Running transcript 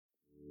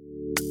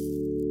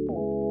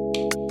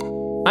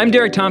I'm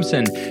Derek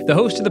Thompson, the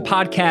host of the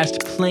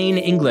podcast Plain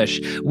English.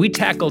 We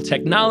tackle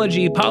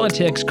technology,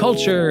 politics,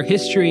 culture,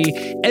 history,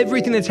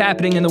 everything that's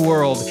happening in the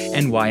world,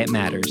 and why it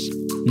matters.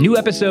 New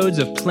episodes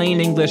of Plain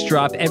English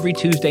drop every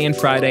Tuesday and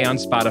Friday on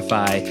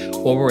Spotify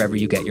or wherever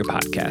you get your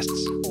podcasts.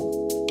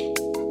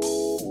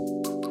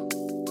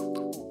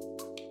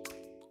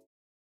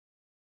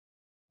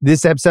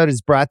 This episode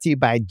is brought to you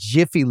by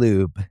Jiffy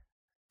Lube.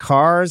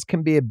 Cars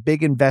can be a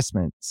big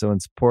investment, so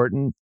it's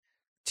important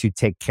to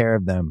take care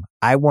of them.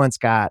 I once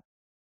got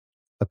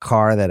a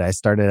car that I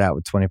started out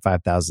with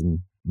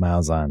 25,000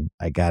 miles on.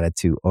 I got it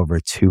to over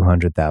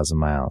 200,000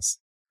 miles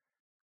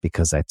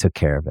because I took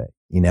care of it.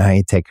 You know how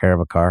you take care of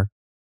a car?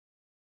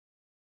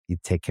 You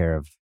take care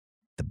of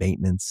the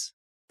maintenance,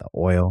 the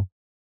oil,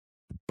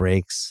 the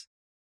brakes,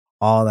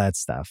 all that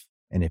stuff.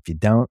 And if you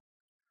don't,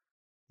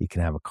 you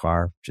can have a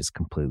car just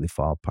completely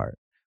fall apart.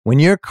 When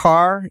your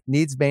car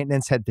needs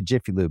maintenance, head to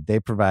Jiffy Lube. They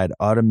provide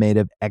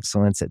automotive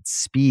excellence at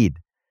speed.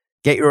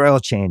 Get your oil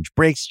change,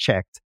 brakes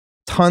checked,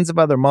 tons of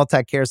other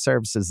multi-care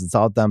services. It's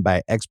all done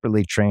by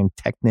expertly trained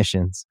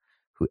technicians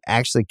who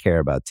actually care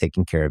about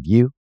taking care of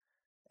you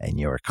and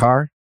your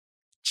car.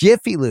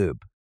 Jiffy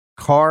Lube,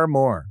 car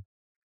more.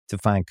 To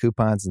find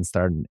coupons and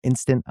start an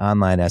instant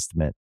online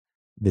estimate,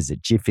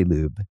 visit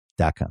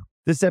jiffylube.com.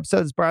 This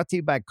episode is brought to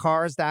you by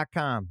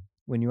Cars.com.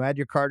 When you add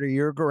your car to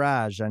your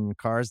garage on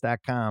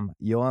Cars.com,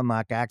 you'll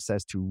unlock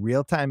access to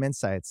real-time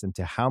insights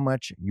into how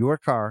much your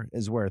car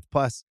is worth.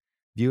 Plus,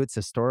 view its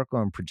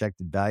historical and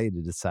projected value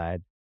to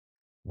decide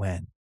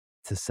when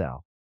to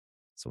sell.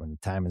 So when the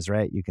time is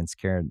right, you can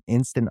secure an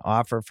instant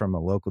offer from a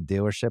local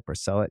dealership or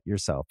sell it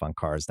yourself on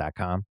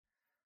Cars.com.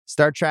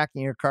 Start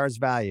tracking your car's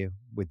value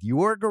with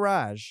your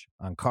garage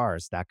on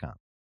Cars.com.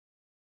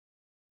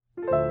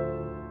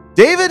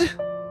 David?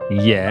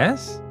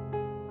 Yes?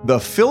 The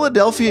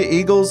Philadelphia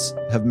Eagles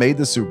have made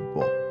the Super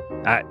Bowl.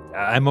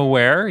 I'm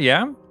aware,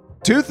 yeah?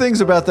 Two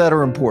things about that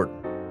are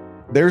important.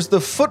 There's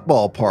the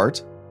football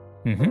part,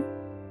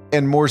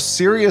 and more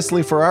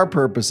seriously for our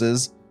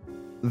purposes,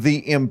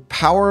 the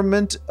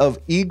empowerment of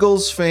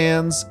Eagles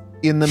fans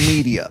in the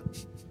media.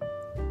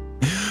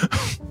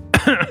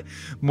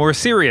 More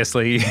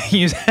seriously,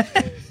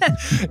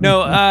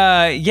 no,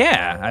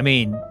 yeah. I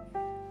mean,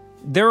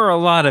 there are a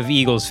lot of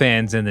Eagles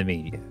fans in the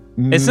media.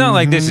 It's not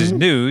like this is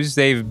news.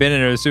 They've been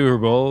in a Super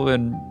Bowl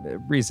in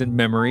recent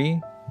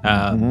memory.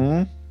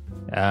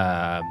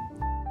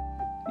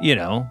 You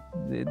know,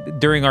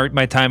 during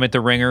my time at the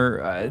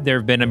Ringer, there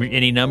have been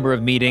any number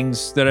of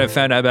meetings that I've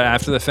found out about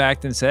after the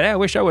fact and said, hey, I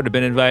wish I would have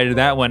been invited to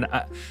that one.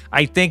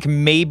 I think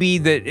maybe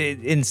that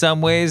in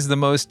some ways the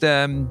most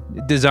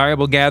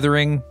desirable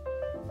gathering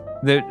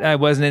that I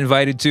wasn't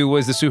invited to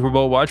was the Super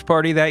Bowl watch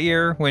party that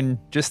year when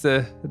just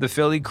the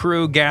Philly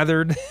crew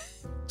gathered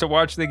to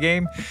watch the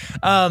game.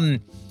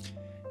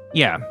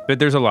 Yeah, but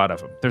there's a lot of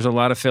them. There's a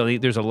lot of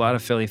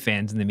Philly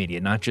fans in the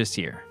media, not just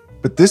here.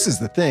 But this is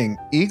the thing.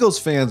 Eagles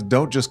fans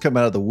don't just come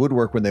out of the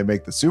woodwork when they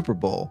make the Super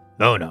Bowl.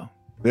 Oh, no.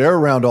 They're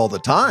around all the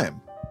time.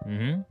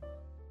 Mm-hmm.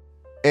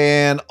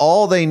 And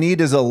all they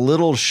need is a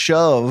little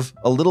shove,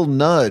 a little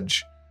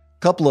nudge, a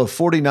couple of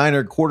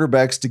 49er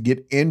quarterbacks to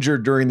get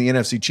injured during the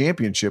NFC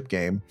Championship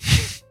game,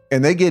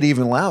 and they get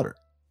even louder.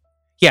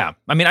 Yeah.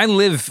 I mean, I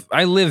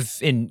live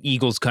in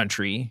Eagles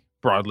country,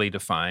 broadly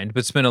defined,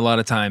 but spend a lot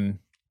of time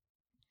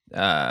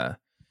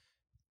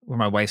where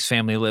my wife's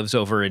family lives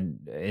over in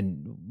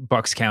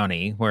Bucks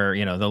County, where,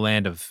 you know, the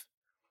land of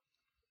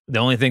the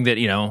only thing that,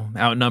 you know,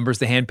 outnumbers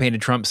the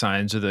hand-painted Trump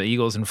signs are the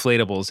Eagles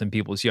inflatables in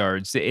people's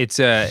yards. It's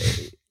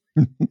sounds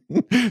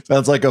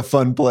like a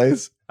fun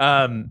place.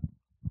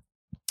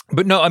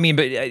 But no, I mean,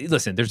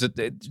 listen,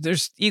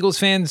 there's Eagles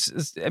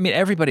fans. I mean,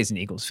 everybody's an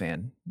Eagles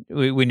fan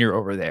when you're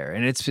over there,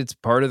 and it's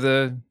part of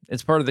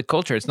the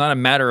culture. It's not a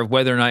matter of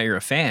whether or not you're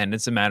a fan.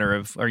 It's a matter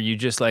of, are you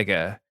just like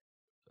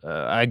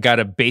I got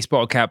a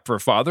baseball cap for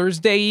Father's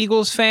Day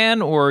Eagles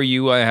fan, or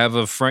I have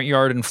a front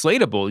yard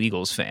inflatable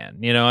Eagles fan.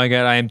 You know,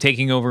 I am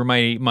taking over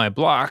my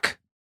block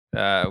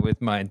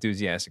with my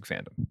enthusiastic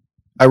fandom.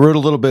 I wrote a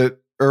little bit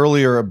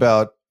earlier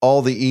about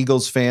all the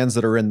Eagles fans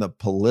that are in the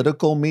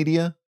political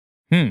media.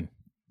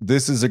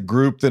 This is a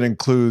group that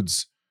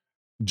includes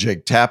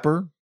Jake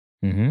Tapper,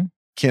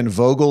 Ken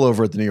Vogel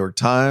over at the New York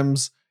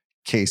Times,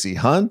 Casey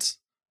Hunt,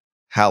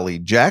 Hallie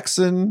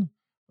Jackson,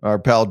 our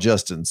pal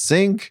Justin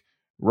Sink,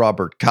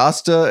 Robert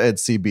Costa at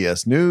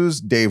CBS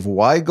News, Dave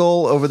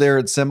Weigel over there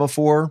at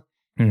Semaphore.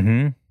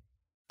 I'm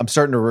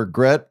starting to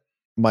regret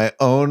my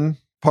own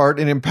part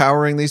in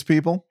empowering these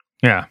people.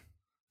 Yeah.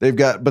 They've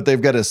got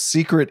a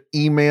secret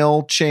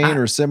email chain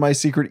or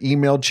semi-secret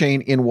email chain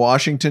in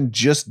Washington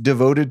just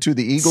devoted to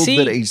the Eagles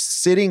that a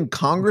sitting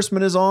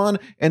congressman is on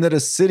and that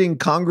a sitting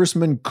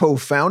congressman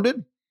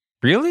co-founded.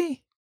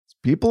 Really?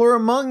 People are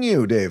among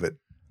you, David.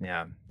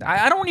 Yeah.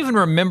 I don't even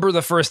remember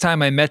the first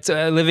time I met,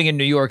 living in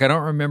New York, I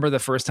don't remember the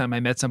first time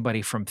I met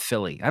somebody from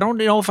Philly. I don't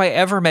know if I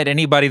ever met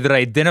anybody that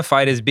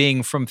identified as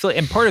being from Philly.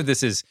 And part of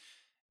this is,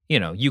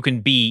 you know, you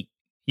can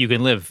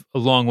live a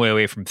long way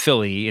away from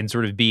Philly and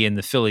sort of be in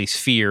the Philly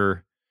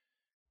sphere,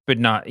 but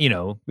not,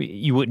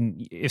 you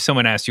wouldn't, if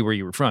someone asked you where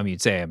you were from,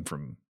 you'd say I'm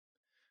from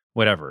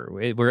whatever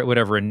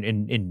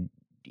in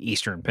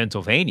Eastern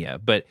Pennsylvania.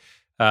 But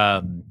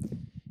they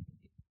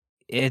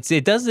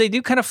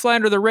do kind of fly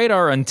under the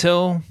radar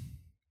until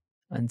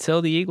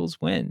the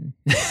Eagles win.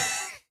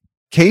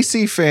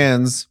 KC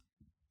fans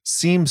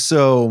seem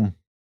so,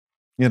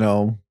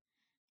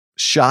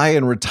 shy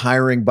and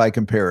retiring by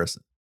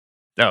comparison.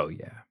 Oh,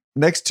 yeah.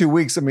 Next 2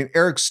 weeks,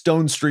 Eric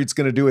Stone Street's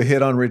going to do a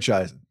hit on Rich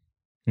Eisen.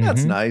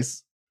 That's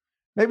nice.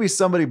 Maybe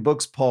somebody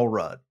books Paul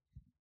Rudd.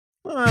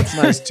 Well, that's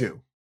nice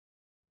too.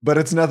 But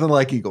it's nothing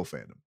like Eagle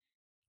fandom.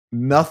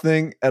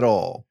 Nothing at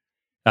all.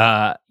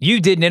 You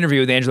did an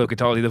interview with Angelo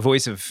Cataldi, the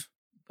voice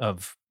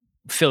of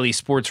Philly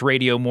sports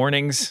radio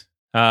mornings.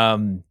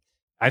 I've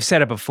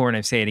said it before and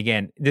I've said it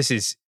again. This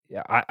is,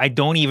 I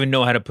don't even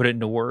know how to put it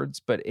into words,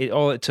 but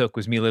all it took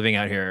was me living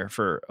out here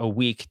for a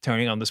week,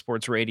 turning on the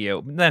sports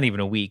radio, not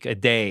even a week, a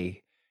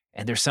day.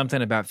 And there's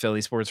something about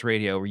Philly sports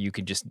radio where you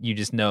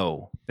just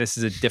know this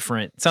is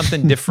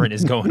something different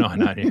is going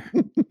on out here.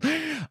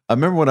 I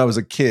remember when I was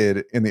a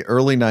kid in the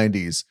early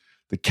 90s,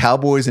 the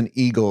Cowboys and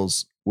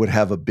Eagles would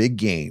have a big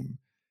game.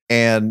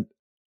 And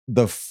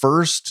the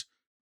first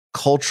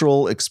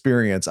cultural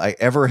experience I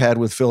ever had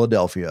with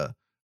Philadelphia,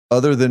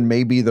 other than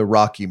maybe the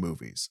Rocky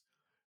movies,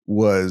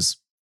 was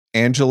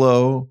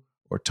Angelo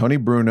or Tony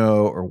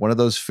Bruno or one of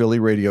those Philly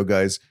radio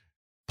guys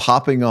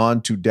popping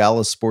on to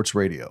Dallas sports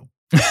radio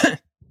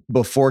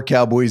before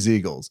Cowboys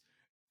Eagles.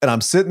 And I'm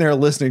sitting there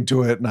listening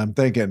to it and I'm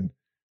thinking,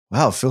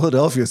 wow,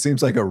 Philadelphia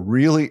seems like a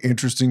really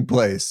interesting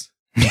place.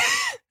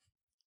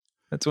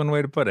 That's one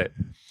way to put it.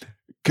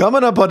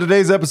 Coming up on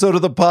today's episode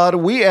of the pod,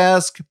 we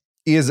ask,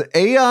 is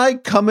AI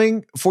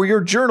coming for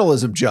your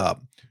journalism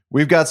job?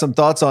 We've got some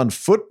thoughts on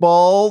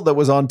football that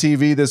was on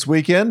TV this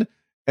weekend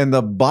and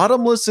the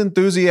bottomless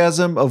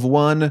enthusiasm of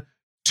one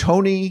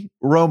Tony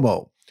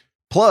Romo.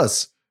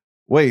 Plus,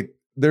 wait,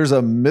 there's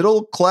a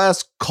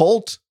middle-class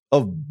cult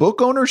of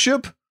book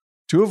ownership?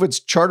 2 of its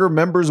charter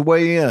members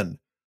weigh in.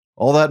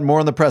 All that and more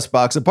in the press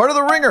box and part of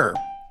the Ringer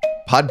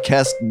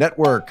Podcast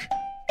Network.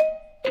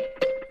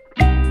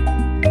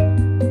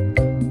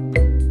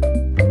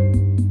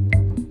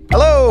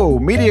 Hello,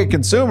 media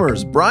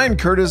consumers. Brian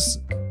Curtis,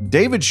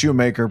 David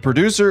Shoemaker,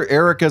 producer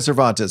Erica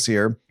Cervantes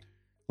here.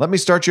 Let me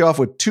start you off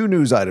with 2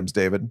 news items,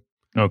 David.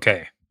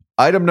 Okay.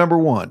 Item number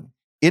 1.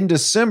 In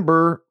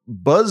December,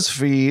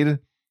 BuzzFeed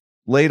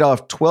laid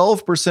off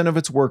 12% of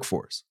its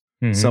workforce,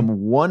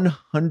 some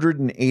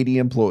 180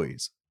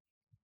 employees.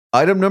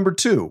 Item number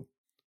 2.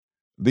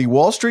 The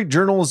Wall Street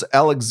Journal's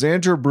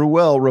Alexandra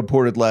Bruel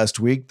reported last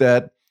week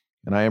that,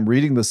 and I am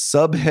reading the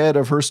subhead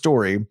of her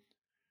story,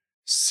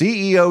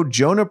 CEO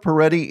Jonah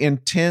Peretti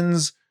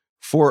intends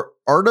for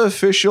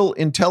artificial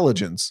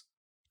intelligence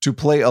to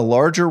play a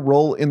larger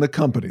role in the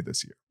company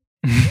this year.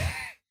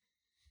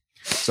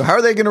 So how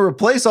are they going to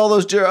replace all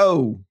those?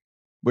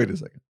 Wait a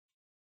second.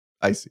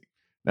 I see.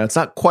 Now, it's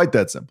not quite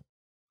that simple,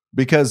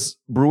 because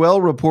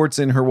Bruel reports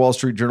in her Wall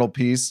Street Journal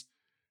piece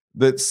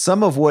that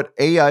some of what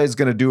AI is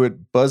going to do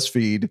at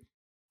BuzzFeed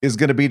is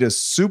going to be to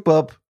soup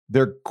up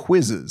their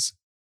quizzes,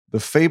 the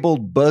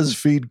fabled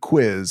BuzzFeed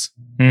quiz.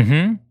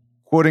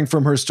 Quoting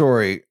from her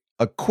story,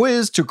 a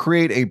quiz to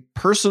create a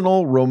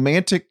personal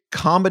romantic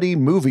comedy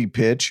movie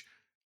pitch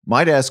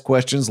might ask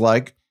questions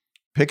like,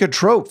 pick a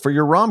trope for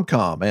your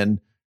rom-com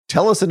and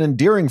tell us an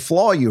endearing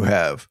flaw you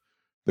have.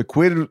 The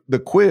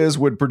quiz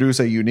would produce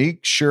a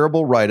unique,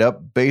 shareable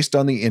write-up based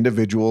on the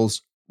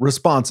individual's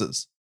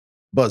responses,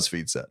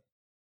 BuzzFeed said.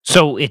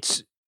 So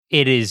it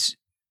is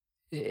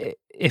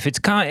if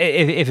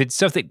it's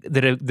stuff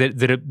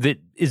that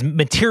is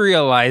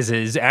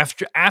materializes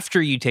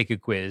after you take a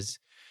quiz,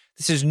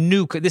 this is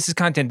new. This is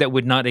content that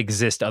would not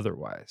exist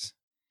otherwise,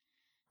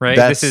 right?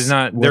 This is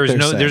not.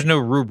 There's no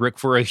rubric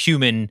for a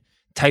human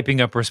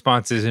typing up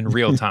responses in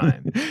real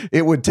time.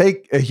 It would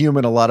take a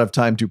human a lot of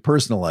time to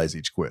personalize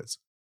each quiz.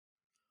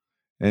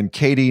 And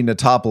Katie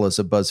Natopoulos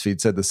of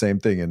BuzzFeed said the same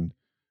thing in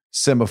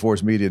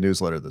Semaphore's media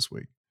newsletter this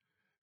week.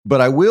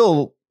 But I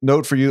will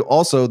note for you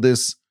also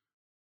this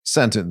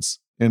sentence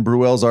in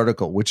Bruel's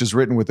article, which is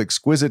written with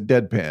exquisite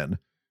deadpan,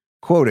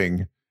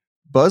 quoting,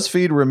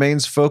 BuzzFeed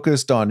remains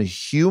focused on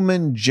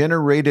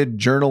human-generated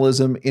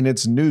journalism in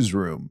its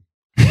newsroom.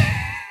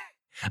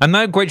 I'm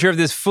not quite sure if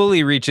this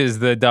fully reaches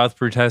the doth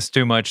protest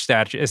too much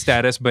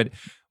status, but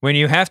when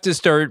you have to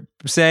start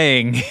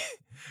saying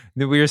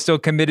that we are still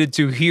committed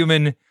to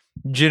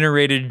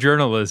human-generated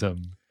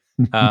journalism,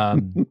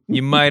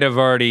 you might have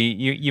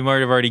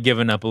already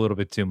given up a little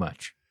bit too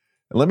much.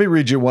 Let me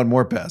read you one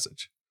more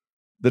passage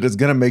that is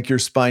going to make your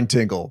spine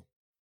tingle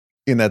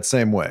in that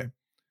same way.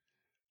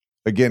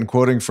 Again,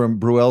 quoting from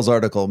Bruel's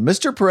article,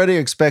 Mr. Peretti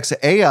expects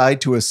AI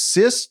to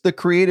assist the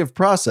creative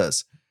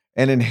process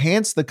and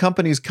enhance the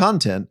company's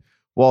content,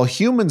 while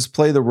humans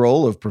play the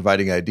role of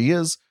providing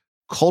ideas,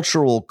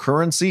 cultural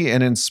currency,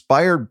 and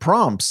inspired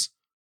prompts.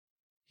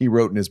 He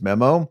wrote in his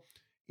memo,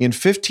 in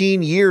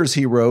 15 years,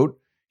 he wrote,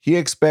 he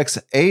expects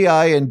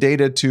AI and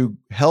data to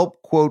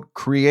help, quote,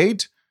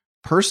 create,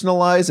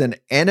 personalize, and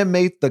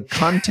animate the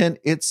content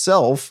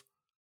itself,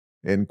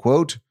 end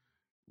quote,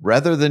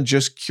 rather than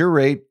just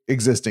curate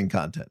existing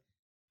content.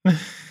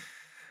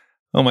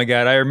 Oh my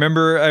God! I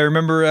remember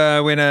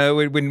when it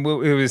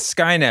was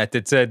Skynet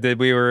that said that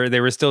they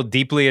were still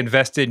deeply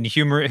invested in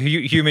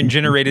human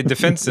generated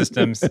defense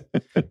systems,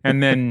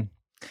 and then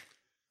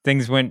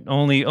things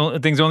only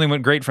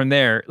went great from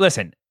there.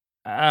 Listen,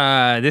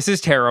 this is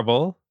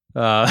terrible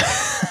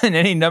in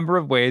any number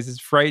of ways.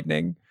 It's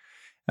frightening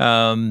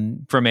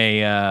from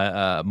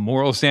a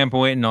moral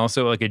standpoint and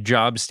also like a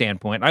job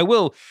standpoint. I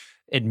will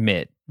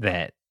admit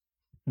that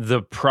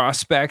the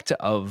prospect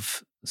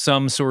of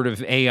some sort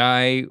of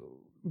AI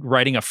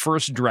writing a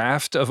first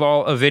draft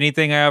of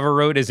anything I ever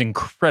wrote is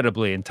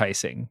incredibly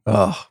enticing.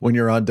 Oh, when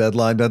you're on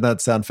deadline, doesn't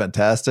that sound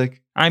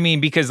fantastic? I mean,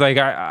 because like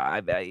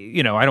I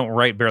don't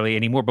write barely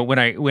anymore, but when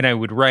I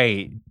would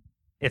write,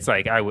 it's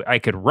like I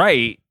could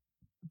write,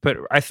 but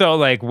I felt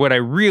like what I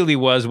really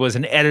was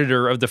an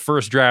editor of the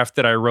first draft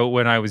that I wrote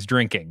when I was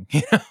drinking.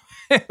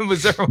 It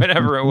was or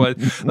whatever it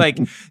was. Like,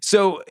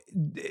 so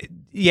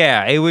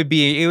yeah, it would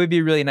be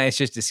really nice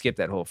just to skip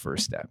that whole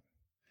first step.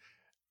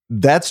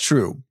 That's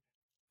true.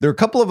 There are a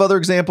couple of other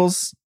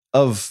examples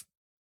of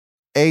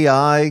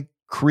AI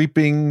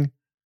creeping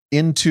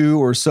into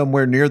or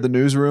somewhere near the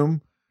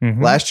newsroom.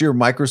 Mm-hmm. Last year,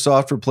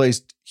 Microsoft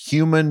replaced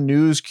human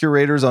news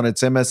curators on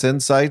its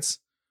MSN sites,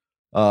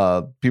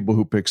 people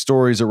who pick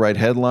stories or write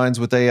headlines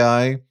with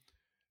AI.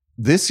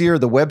 This year,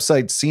 the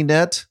website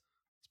CNET,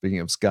 speaking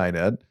of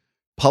Skynet,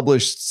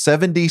 published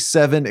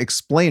 77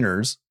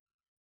 explainers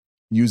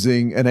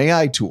using an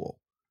AI tool.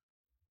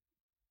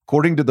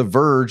 According to The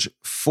Verge,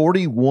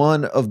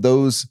 41 of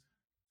those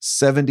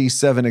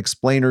 77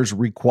 explainers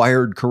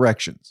required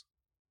corrections.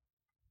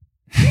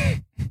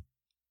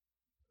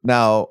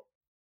 Now,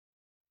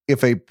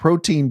 if a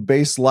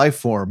protein-based life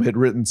form had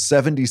written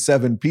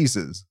 77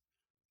 pieces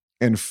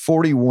and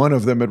 41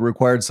 of them had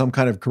required some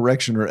kind of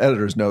correction or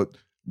editor's note,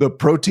 the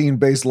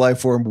protein-based life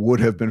form would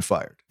have been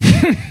fired.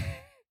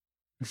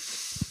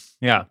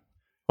 Yeah.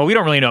 Well, we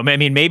don't really know. I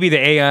mean, maybe the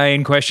AI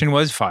in question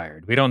was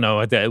fired. We don't know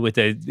what the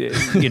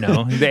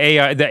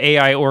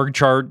AI org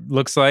chart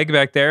looks like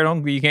back there.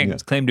 You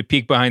can't claim to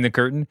peek behind the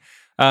curtain.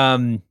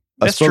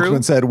 A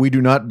spokesman said, "We do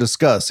not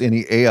discuss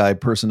any AI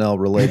personnel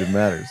related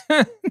matters."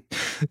 I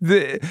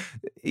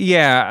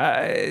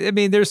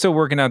mean, they're still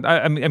working out.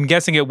 I'm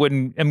guessing it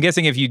wouldn't. I'm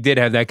guessing if you did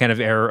have that kind of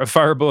error, a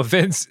fireable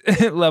offense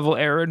level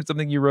error in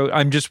something you wrote,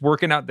 I'm just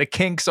working out the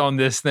kinks on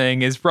this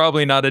thing, is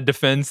probably not a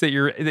defense that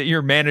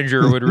your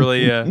manager would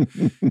really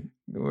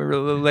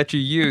let you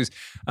use.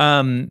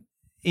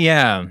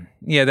 Yeah,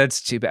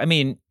 that's too bad. I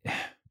mean,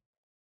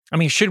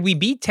 should we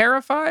be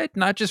terrified?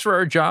 Not just for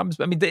our jobs.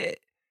 I mean,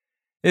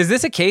 is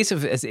this a case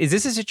of, is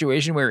this a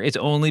situation where it's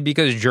only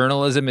because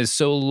journalism is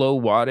so low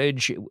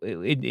wattage,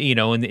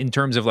 in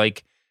terms of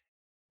like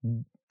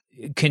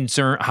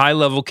high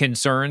level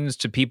concerns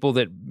to people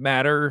that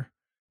matter,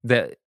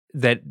 that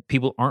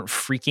people aren't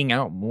freaking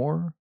out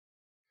more?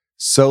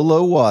 So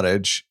low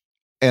wattage,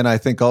 and I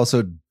think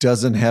also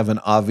doesn't have an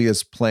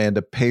obvious plan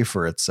to pay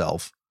for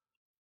itself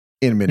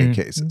in many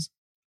cases.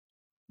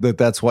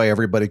 That's why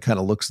everybody kind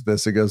of looks at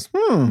this and goes,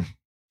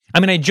 I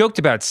mean, I joked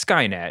about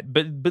Skynet,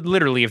 but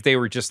literally, if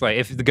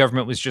the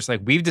government was just like,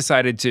 we've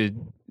decided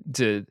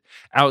to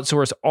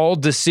outsource all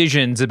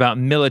decisions about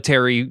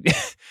military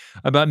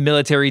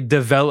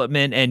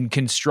development and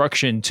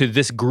construction to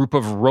this group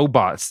of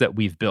robots that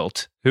we've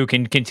built who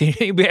can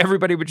continue,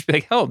 everybody would just be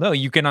like, hell no,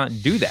 you cannot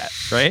do that,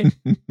 right?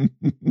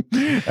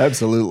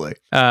 Absolutely.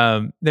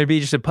 There'd be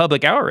just a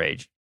public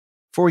outrage.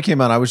 Before we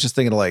came on, I was just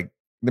thinking like,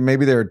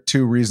 maybe there are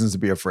two reasons to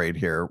be afraid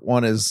here.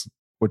 One is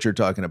what you're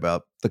talking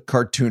about, the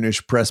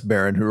cartoonish press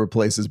baron who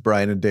replaces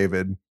Brian and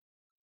David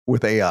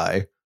with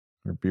AI,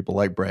 or people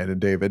like Brian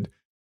and David.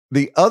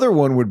 The other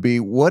one would be,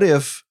 what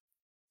if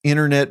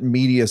internet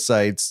media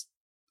sites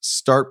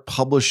start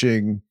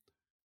publishing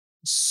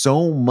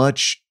so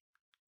much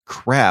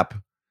crap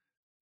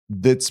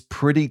that's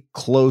pretty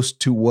close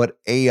to what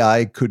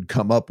AI could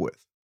come up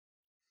with?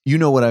 You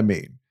know what I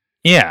mean?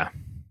 Yeah.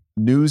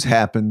 News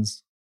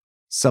happens,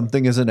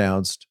 something is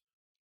announced,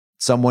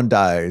 someone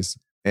dies,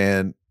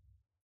 and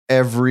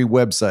every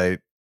website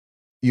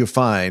you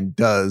find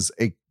does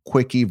a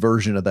quickie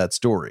version of that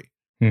story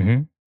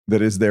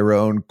that is their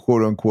own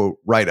quote unquote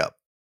write-up,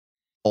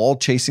 all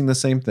chasing the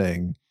same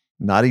thing,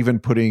 not even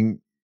putting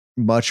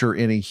much or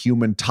any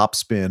human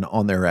topspin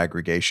on their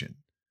aggregation.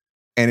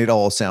 And it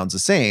all sounds the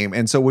same.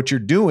 And so what you're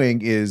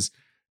doing is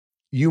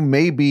you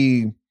may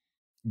be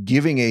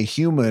giving a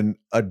human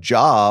a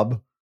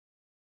job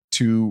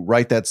to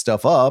write that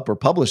stuff up or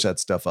publish that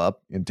stuff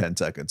up in 10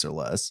 seconds or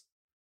less,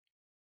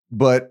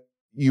 but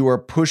you are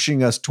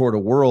pushing us toward a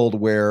world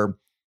where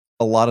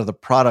a lot of the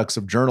products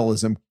of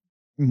journalism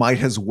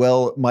might as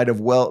well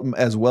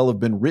have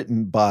been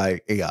written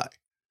by AI.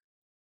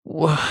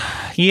 Well,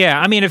 yeah,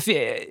 I mean,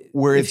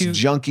 where it's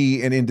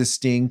junky and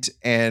indistinct,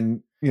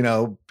 and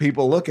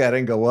people look at it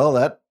and go, "Well,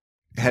 that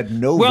had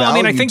no value." Well, I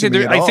mean, I think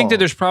that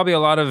there's probably a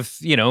lot of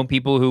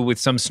people who, with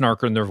some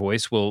snark in their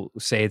voice, will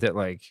say that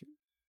like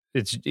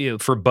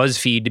for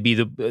BuzzFeed to be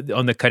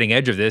on the cutting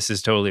edge of this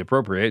is totally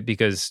appropriate,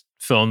 because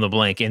fill in the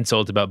blank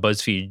insult about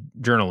BuzzFeed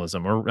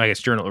journalism, or I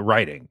guess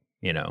writing,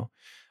 and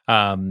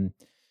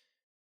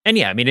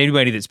yeah, I mean,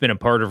 anybody that's been a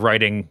part of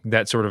writing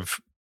that sort of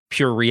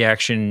pure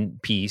reaction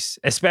piece,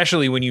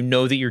 especially when you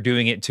know that you're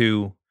doing it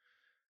to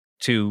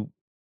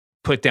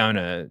put down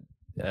a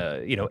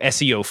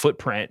SEO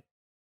footprint,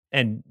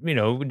 and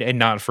and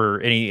not for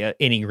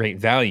any great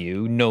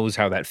value, knows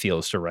how that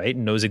feels to write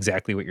and knows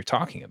exactly what you're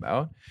talking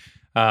about.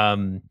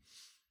 But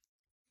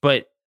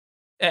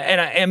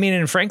I mean,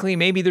 and frankly,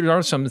 maybe there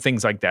are some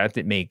things like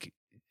that make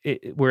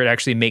it where it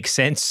actually makes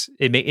sense.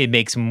 It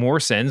makes more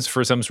sense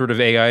for some sort of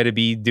AI to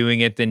be doing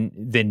it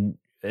than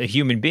a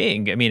human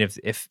being. I mean,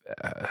 if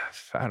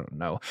I don't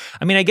know.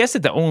 I mean, I guess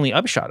that the only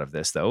upshot of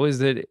this, though, is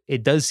that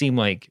it does seem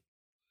like,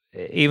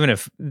 even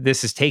if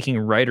this is taking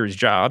writers'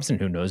 jobs, and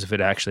who knows if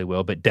it actually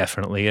will, but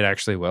definitely it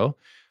actually will.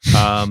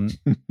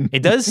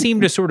 It does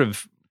seem to sort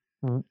of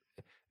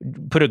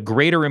put a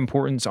greater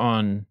importance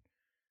on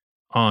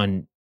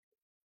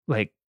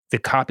like the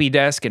copy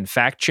desk and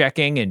fact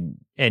checking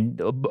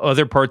and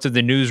other parts of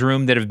the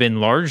newsroom that have been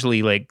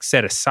largely like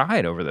set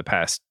aside over the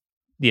past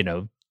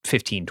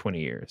 15, 20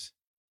 years.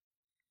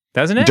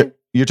 Doesn't it?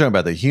 You're talking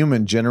about the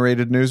human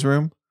generated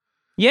newsroom?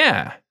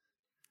 Yeah.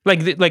 There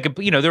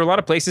are a lot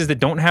of places that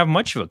don't have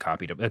much of a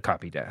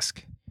copy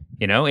desk,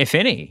 if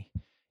any.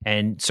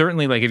 And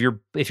certainly, like,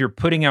 if you're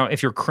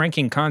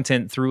cranking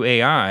content through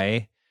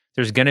AI,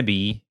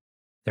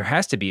 there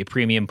has to be a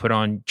premium put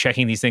on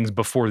checking these things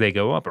before they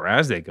go up or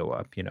as they go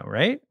up,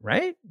 right?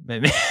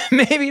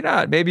 Maybe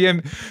not. Maybe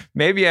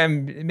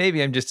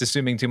I'm just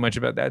assuming too much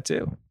about that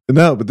too.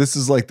 No, but this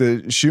is like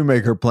the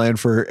Shoemaker plan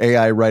for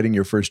AI writing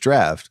your first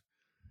draft.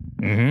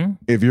 Mm-hmm.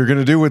 If you're going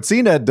to do what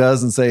CNET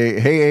does and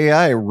say, hey,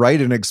 AI, write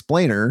an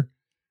explainer,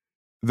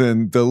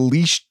 then the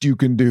least you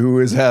can do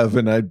is have,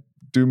 and I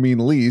do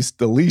mean least,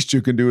 the least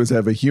you can do is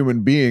have a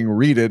human being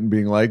read it and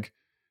being like,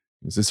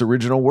 is this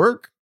original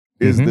work?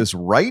 Is this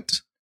right?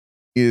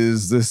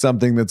 Is this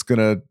something that's going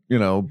to,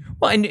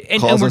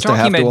 cause us to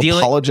have to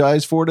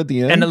apologize for it at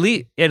the end? And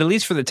at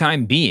least for the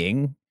time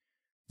being,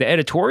 the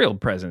editorial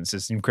presence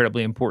is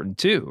incredibly important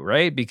too,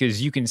 right?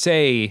 Because you can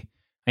say,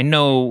 I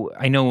know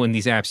in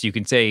these apps you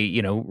can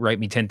say, write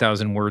me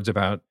 10,000 words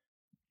about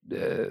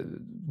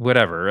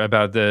whatever,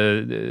 about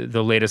the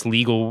latest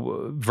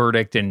legal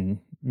verdict and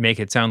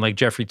make it sound like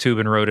Jeffrey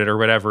Toobin wrote it or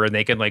whatever, and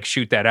they can like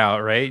shoot that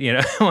out, right?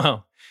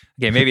 Well,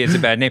 okay, maybe it's a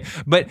bad name,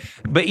 but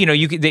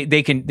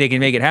they can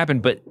make it happen.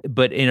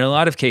 But in a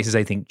lot of cases,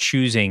 I think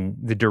choosing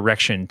the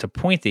direction to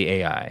point the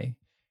AI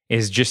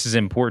is just as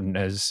important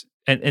as,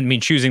 and I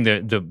mean, choosing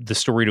the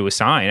story to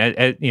assign,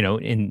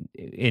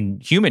 in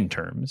human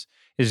terms,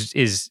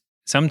 is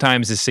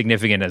sometimes as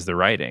significant as the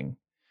writing,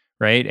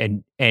 right?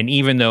 And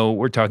even though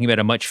we're talking about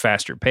a much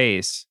faster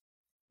pace,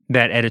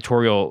 that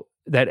editorial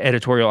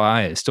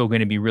eye is still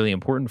going to be really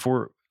important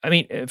for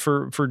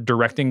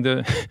directing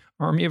the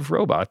army of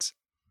robots.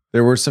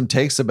 There were some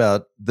takes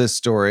about this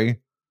story.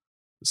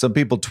 Some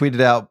people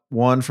tweeted out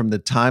one from the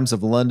Times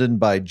of London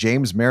by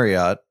James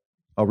Marriott.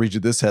 I'll read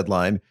you this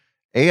headline.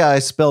 AI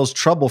spells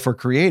trouble for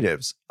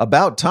creatives.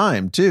 About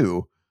time,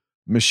 too.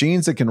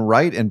 Machines that can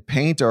write and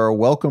paint are a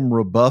welcome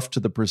rebuff to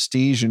the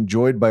prestige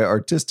enjoyed by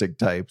artistic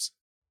types.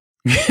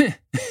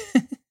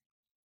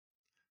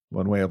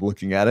 One way of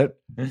looking at it.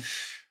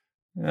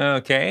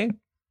 Okay.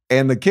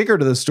 And the kicker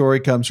to the story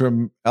comes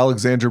from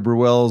Alexandra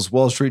Bruel's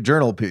Wall Street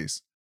Journal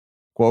piece.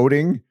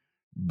 Quoting,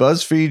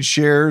 BuzzFeed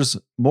shares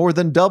more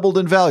than doubled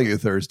in value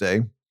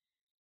Thursday,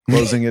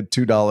 closing at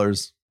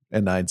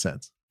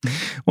 $2.09.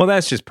 Well,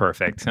 that's just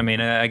perfect. I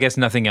mean, I guess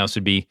nothing else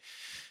should be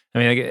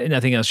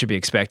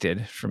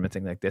expected from a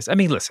thing like this. I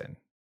mean, listen,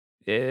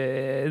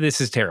 this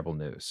is terrible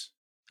news.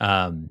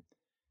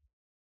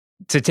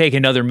 To take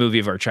another movie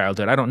of our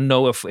childhood, I don't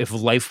know if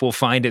life will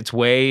find its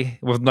way.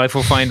 Life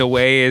will find a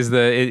way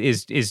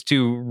is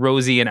too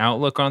rosy an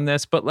outlook on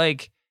this, but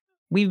like,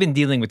 we've been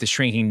dealing with the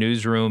shrinking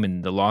newsroom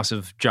and the loss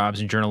of jobs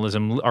in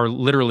journalism are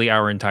literally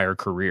our entire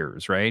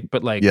careers, right?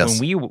 But like,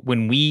 yes.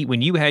 when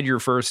you had your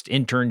first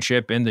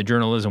internship in the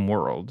journalism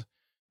world,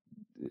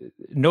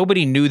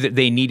 nobody knew that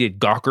they needed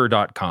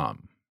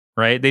Gawker.com,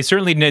 right? They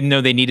certainly didn't know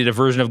they needed a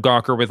version of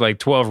Gawker with like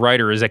 12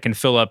 writers that can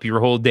fill up your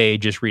whole day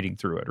just reading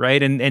through it,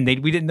 right? And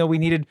we didn't know we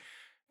needed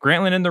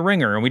Grantland and The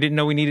Ringer, and we didn't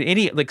know we needed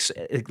any, like,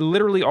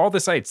 literally all the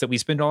sites that we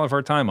spend all of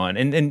our time on.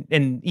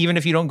 And even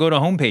if you don't go to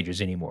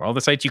homepages anymore, all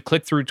the sites you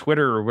click through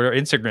Twitter or whatever,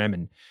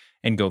 Instagram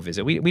and go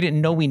visit. We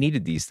didn't know we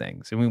needed these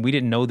things. I mean, we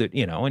didn't know that,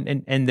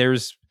 and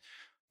there's,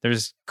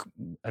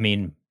 I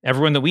mean,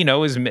 everyone that we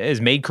know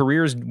has made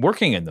careers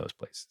working in those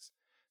places.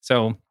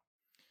 So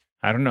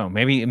I don't know,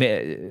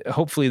 maybe,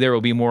 hopefully there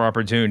will be more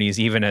opportunities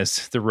even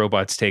as the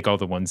robots take all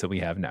the ones that we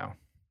have now.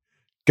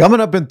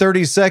 Coming up in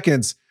 30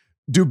 seconds,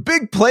 do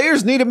big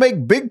players need to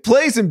make big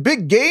plays in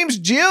big games,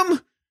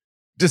 Jim?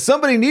 Does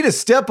somebody need to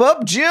step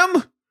up,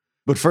 Jim?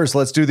 But first,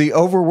 let's do the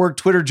overworked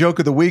Twitter joke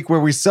of the week, where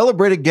we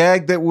celebrate a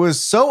gag that was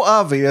so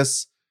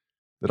obvious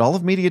that all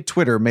of media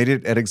Twitter made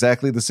it at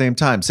exactly the same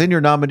time. Send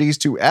your nominees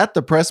to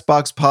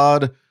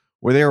 @thepressboxpod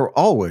where they are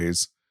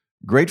always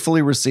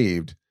gratefully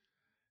received.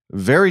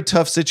 Very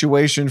tough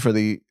situation for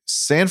the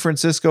San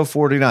Francisco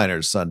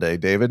 49ers Sunday,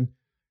 David,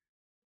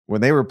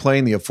 when they were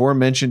playing the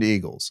aforementioned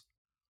Eagles.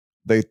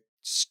 They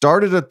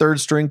started a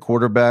third-string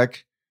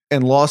quarterback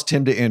and lost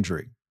him to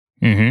injury.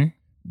 Mm-hmm.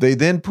 They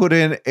then put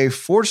in a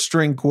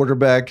fourth-string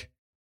quarterback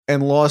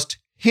and lost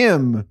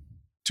him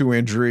to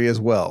injury as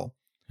well.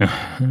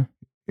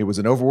 It was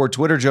an overworked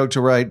Twitter joke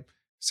to write,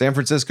 San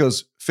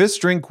Francisco's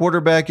fifth-string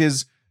quarterback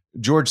is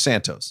George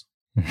Santos.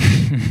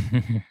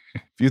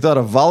 If you thought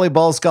a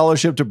volleyball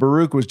scholarship to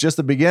Baruch was just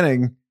the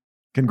beginning,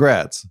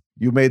 congrats.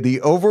 You made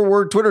the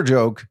overworked Twitter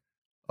joke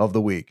of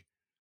the week.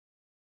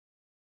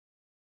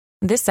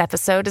 This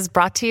episode is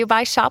brought to you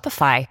by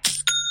Shopify.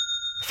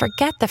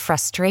 Forget the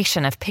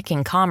frustration of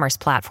picking commerce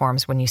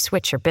platforms when you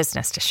switch your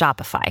business to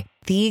Shopify,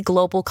 the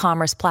global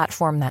commerce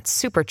platform that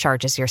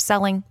supercharges your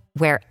selling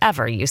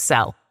wherever you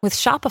sell. With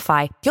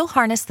Shopify, you'll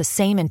harness the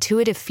same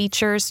intuitive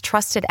features,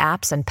 trusted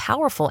apps, and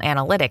powerful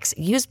analytics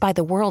used by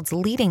the world's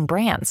leading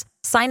brands.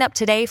 Sign up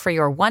today for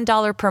your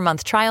 $1 per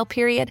month trial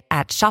period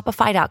at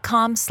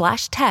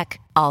shopify.com/tech,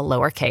 all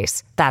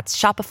lowercase. That's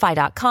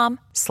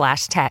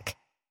shopify.com/tech.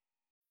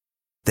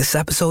 This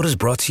episode is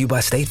brought to you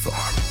by State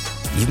Farm.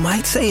 You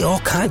might say all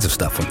kinds of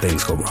stuff when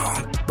things go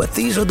wrong, but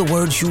these are the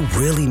words you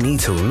really need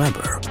to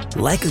remember.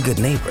 Like a good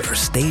neighbor,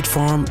 State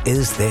Farm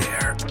is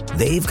there.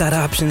 They've got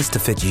options to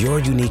fit your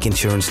unique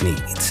insurance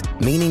needs,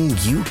 meaning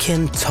you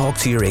can talk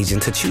to your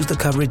agent to choose the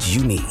coverage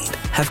you need.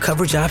 Have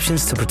coverage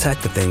options to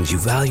protect the things you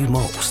value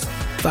most.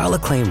 File a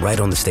claim right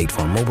on the State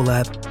Farm mobile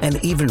app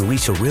and even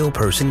reach a real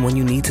person when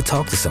you need to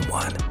talk to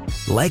someone.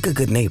 Like a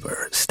good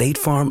neighbor, State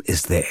Farm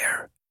is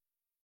there.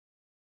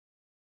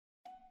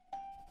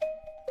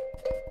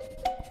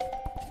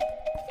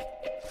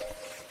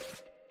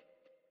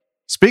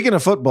 Speaking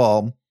of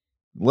football,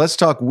 let's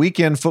talk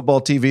weekend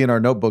football TV in our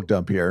notebook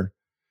dump here.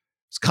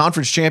 It's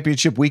conference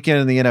championship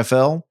weekend in the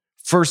NFL.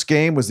 First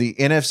game was the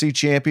NFC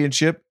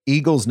Championship,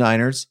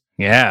 Eagles-Niners.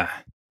 Yeah.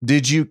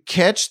 Did you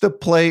catch the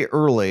play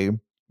early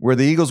where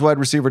the Eagles wide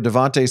receiver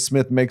Devontae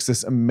Smith makes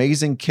this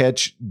amazing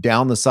catch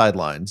down the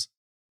sidelines?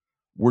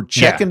 We're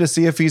checking to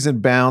see if he's in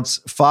bounds.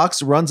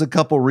 Fox runs a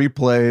couple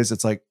replays.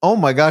 It's like, oh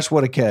my gosh,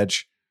 what a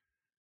catch.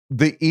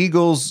 The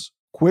Eagles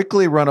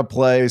quickly run a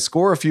play,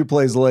 score a few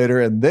plays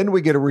later, and then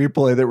we get a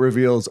replay that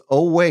reveals,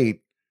 oh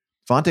wait,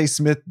 Devontae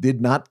Smith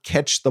did not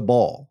catch the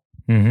ball.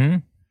 Mm-hmm.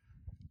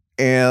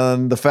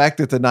 And the fact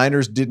that the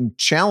Niners didn't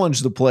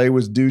challenge the play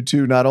was due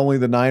to not only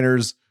the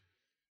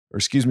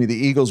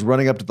Eagles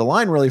running up to the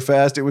line really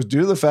fast, it was due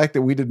to the fact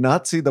that we did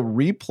not see the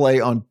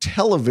replay on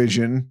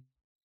television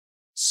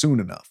soon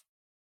enough.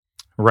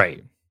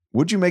 Right.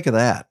 What'd you make of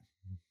that?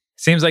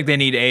 Seems like they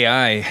need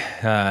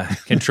AI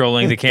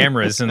controlling the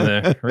cameras and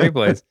the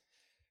replays.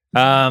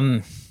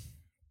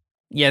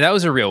 Yeah, that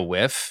was a real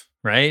whiff,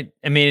 right?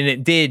 I mean,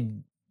 it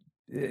did.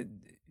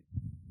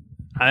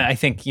 I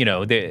think, you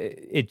know,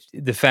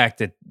 the fact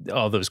that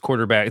all those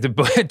quarterbacks,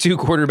 the two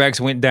quarterbacks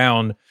went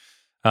down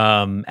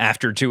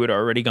after two had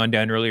already gone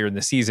down earlier in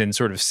the season,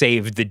 sort of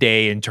saved the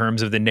day in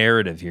terms of the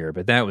narrative here.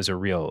 But that was a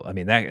real. I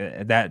mean,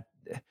 that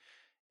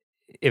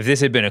if this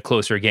had been a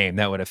closer game,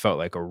 that would have felt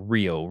like a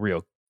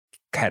real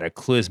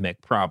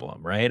cataclysmic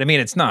problem, right? I mean,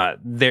 it's not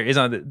there. Is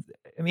not.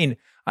 I mean,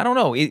 I don't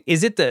know.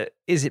 Is it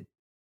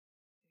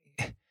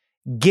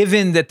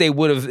given that they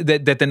would have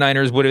that the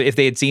Niners would have, if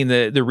they had seen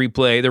the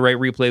replay, the right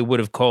replay, would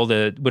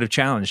have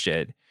challenged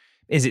it?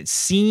 Is it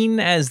seen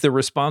as the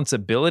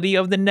responsibility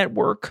of the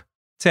network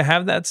to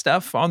have that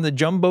stuff on the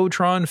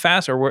Jumbotron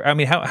fast? Or I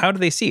mean, how do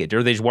they see it?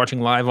 Are they just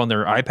watching live on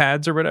their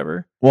iPads or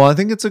whatever? Well, I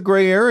think it's a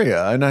gray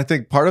area. And I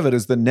think part of it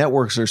is the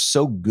networks are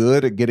so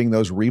good at getting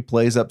those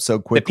replays up so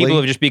quickly. That people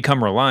have just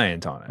become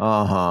reliant on it.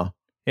 Uh-huh.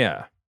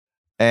 Yeah.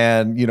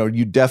 And, you know,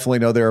 you definitely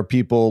know there are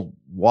people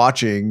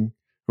watching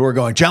who are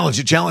going, challenge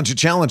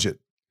it.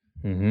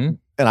 Mm-hmm.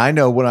 And I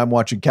know when I'm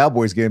watching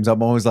Cowboys games,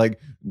 I'm always like,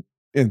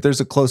 if there's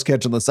a close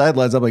catch on the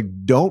sidelines, I'm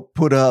like, don't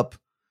put up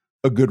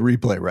a good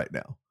replay right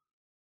now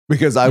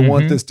because I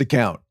want this to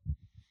count.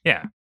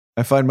 Yeah.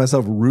 I find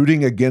myself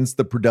rooting against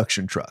the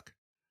production truck.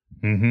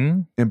 Mm-hmm.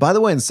 And by the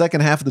way, in the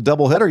second half of the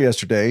doubleheader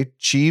yesterday,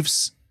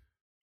 Chiefs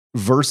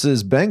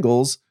versus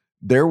Bengals,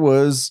 there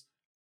was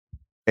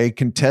a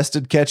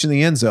contested catch in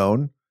the end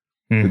zone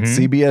that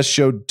CBS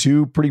showed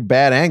two pretty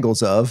bad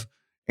angles of.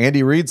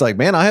 Andy Reid's like,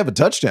 man, I have a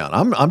touchdown.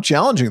 I'm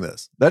challenging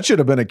this. That should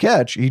have been a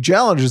catch. He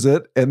challenges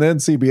it, and then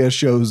CBS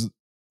shows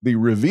the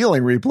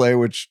revealing replay,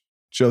 which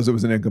shows it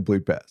was an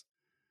incomplete pass.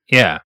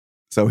 Yeah.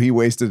 So he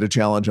wasted a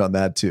challenge on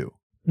that too.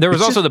 There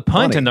was It's also just the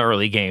punt funny. in the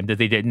early game that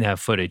they didn't have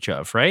footage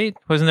of, right?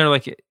 Wasn't there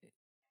like...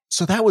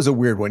 So that was a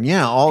weird one.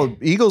 Yeah, all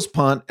Eagles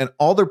punt, and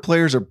all their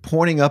players are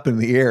pointing up in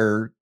the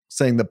air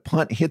saying the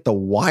punt hit the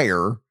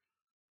wire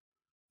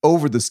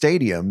over the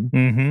stadium.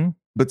 Mm-hmm.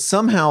 But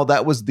somehow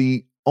that was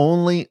the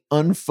only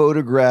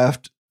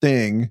unphotographed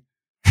thing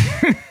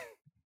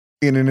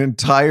in an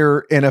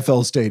entire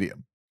NFL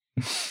stadium.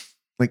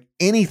 Like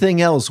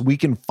anything else we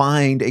can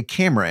find a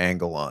camera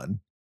angle on.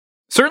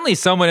 Certainly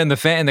someone in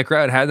the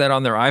crowd had that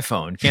on their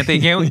iPhone. Can't they?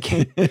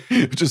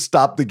 Just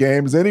stop the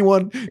game. Does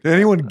anyone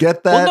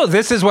get that? Well, no,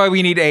 this is why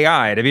we need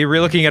AI to be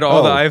looking at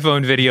all the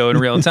iPhone video in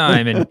real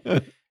time. And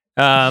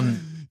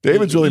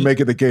David's really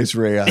making the case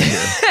for AI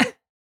here.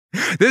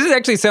 This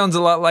actually sounds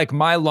a lot like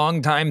my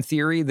longtime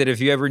theory that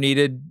if you ever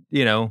needed,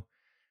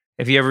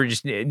 if you ever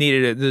just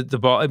needed the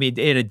ball, I mean,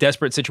 in a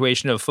desperate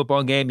situation of a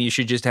football game, you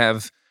should just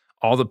have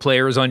all the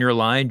players on your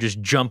line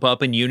just jump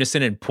up in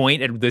unison and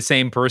point at the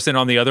same person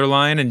on the other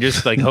line and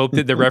just like hope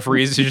that the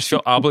referees just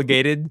feel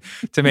obligated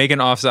to make an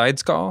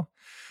offsides call.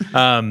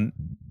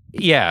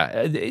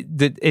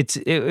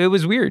 It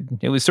was weird.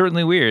 It was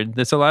certainly weird.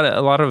 There's a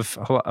lot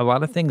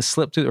of things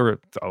slipped through, or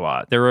a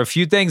lot. There were a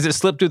few things that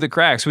slipped through the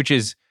cracks, which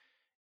is,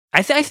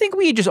 I think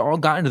we had just all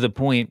gotten to the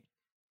point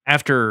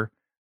after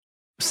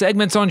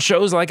segments on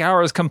shows like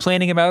ours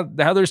complaining about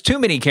how there's too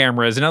many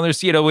cameras, and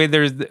others,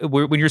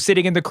 when you're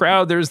sitting in the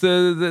crowd, there's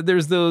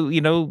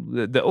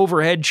the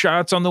overhead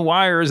shots on the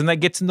wires, and that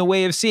gets in the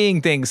way of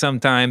seeing things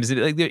sometimes.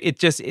 I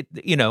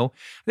think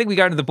we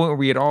got to the point where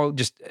we had all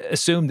just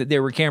assumed that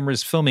there were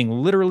cameras filming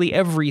literally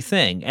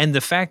everything, and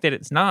the fact that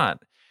it's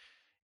not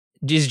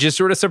is just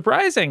sort of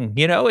surprising.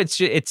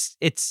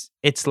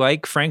 It's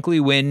like,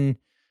 frankly, when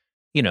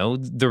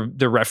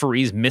the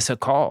referees miss a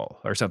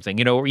call or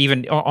something, or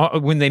even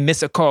when they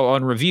miss a call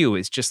on review,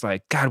 it's just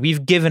like, God,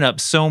 we've given up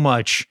so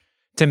much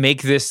to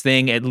make this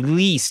thing at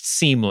least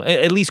seamless,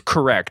 at least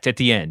correct at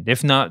the end,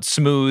 if not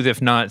smooth,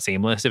 if not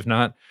seamless, if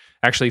not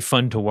actually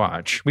fun to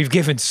watch. We've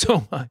given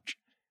so much.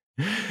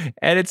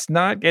 And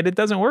it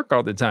doesn't work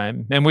all the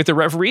time. And with the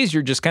referees,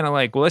 you're just kind of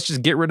like, well, let's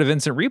just get rid of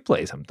instant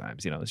replay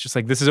sometimes. It's just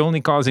like, this is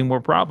only causing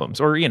more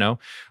problems. Or,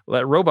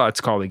 let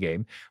robots call the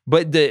game.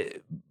 But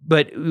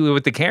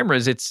with the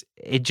cameras, it's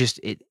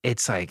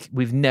like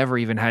we've never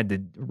even had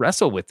to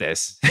wrestle with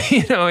this.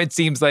 It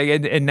seems like,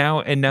 and now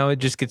it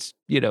just gets,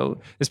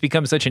 this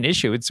becomes such an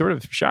issue. It's sort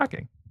of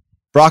shocking.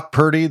 Brock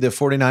Purdy, the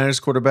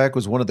 49ers quarterback,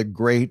 was one of the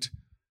great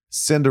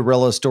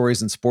Cinderella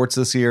stories in sports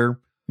this year.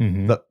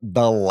 Mm-hmm.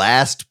 The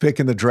last pick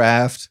in the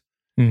draft,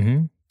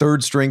 mm-hmm.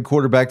 third string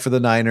quarterback for the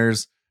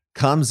Niners,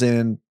 comes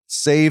in,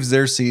 saves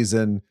their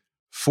season,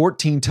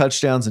 14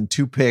 touchdowns and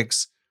 2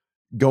 picks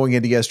going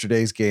into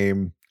yesterday's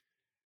game.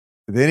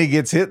 Then he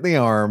gets hit in the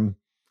arm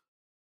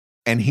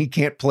and he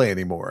can't play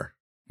anymore.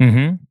 Mm-hmm.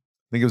 I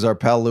think it was our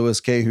pal Lewis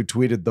K who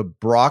tweeted, "The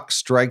Brock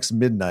strikes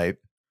midnight."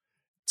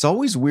 It's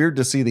always weird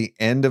to see the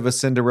end of a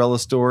Cinderella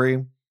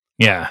story.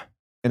 Yeah.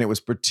 And it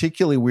was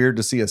particularly weird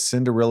to see a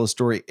Cinderella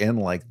story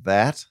end like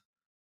that.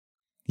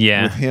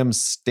 Yeah. With him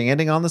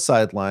standing on the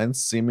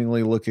sidelines,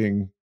 seemingly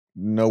looking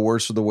no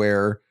worse for the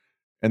wear,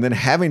 and then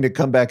having to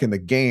come back in the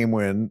game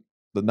when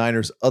the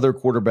Niners' other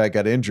quarterback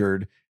got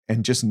injured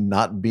and just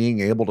not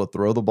being able to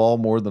throw the ball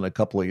more than a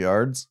couple of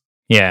yards.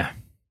 Yeah.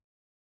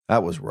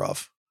 That was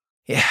rough.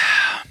 Yeah.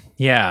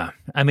 Yeah.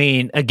 I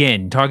mean,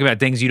 again, talk about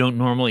things you don't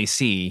normally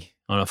see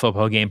on a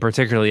football game,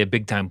 particularly a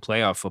big-time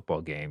playoff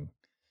football game.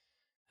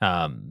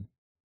 The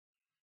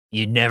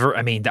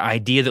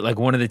idea that like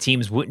one of the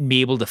teams wouldn't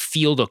be able to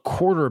field a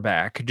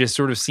quarterback just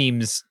sort of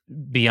seems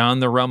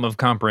beyond the realm of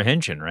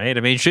comprehension, right?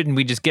 I mean, shouldn't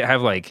we just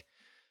have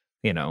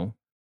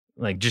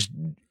just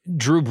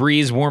Drew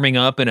Brees warming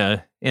up in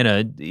a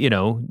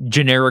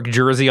generic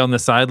jersey on the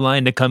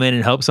sideline to come in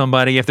and help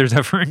somebody if there's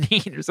ever a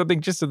need or something,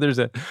 just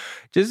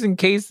in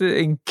case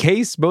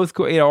both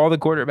all the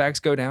quarterbacks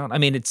go down. I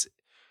mean,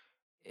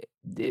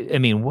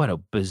 what a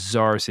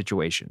bizarre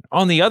situation.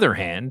 On the other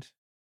hand,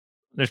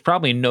 there's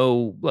probably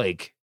no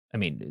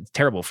it's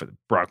terrible for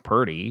Brock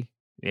Purdy,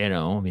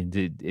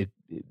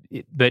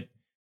 but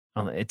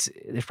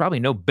there's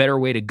probably no better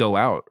way to go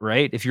out,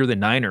 right? If you're the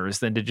Niners,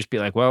 than to just be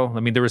like, well, I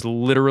mean,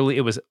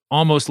 it was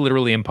almost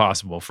literally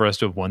impossible for us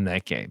to have won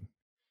that game.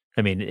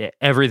 I mean,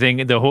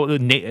 everything, the whole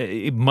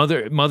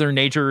Mother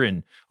Nature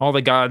and all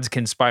the gods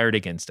conspired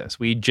against us.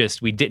 We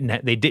didn't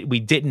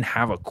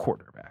have a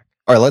quarterback.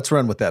 All right, let's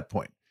run with that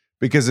point,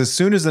 because as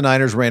soon as the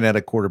Niners ran out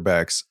of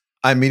quarterbacks,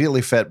 I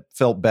immediately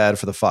felt bad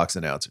for the Fox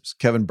announcers,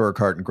 Kevin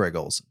Burkhardt and Greg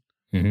Olsen,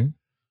 mm-hmm.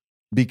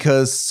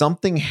 because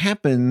something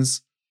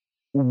happens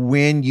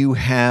when you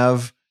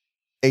have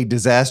a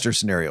disaster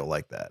scenario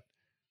like that,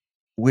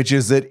 which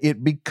is that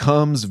it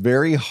becomes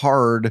very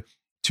hard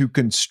to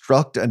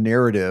construct a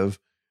narrative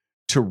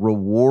to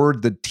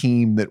reward the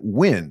team that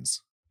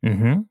wins.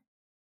 Mm-hmm.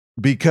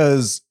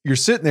 Because you're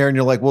sitting there and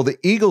you're like, well, the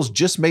Eagles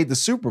just made the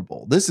Super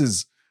Bowl. This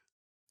is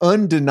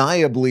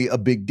undeniably a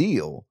big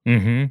deal.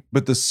 Mm-hmm.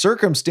 But the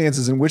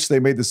circumstances in which they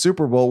made the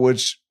Super Bowl,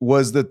 which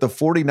was that the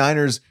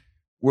 49ers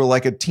were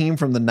like a team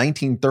from the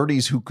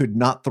 1930s who could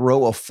not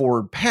throw a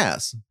forward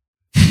pass.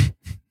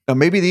 Now,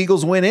 maybe the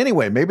Eagles win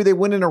anyway. Maybe they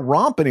win in a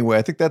romp anyway.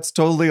 I think that's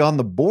totally on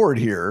the board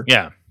here.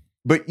 Yeah.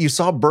 But you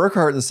saw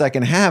Burkhardt in the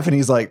second half, and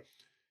he's like,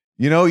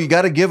 you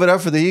got to give it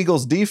up for the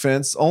Eagles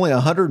defense. Only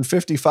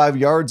 155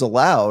 yards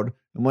allowed.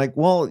 I'm like,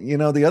 well,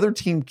 the other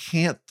team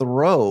can't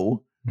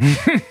throw.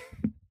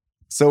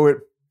 So it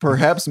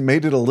perhaps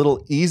made it a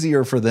little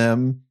easier for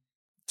them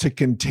to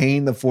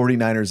contain the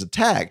 49ers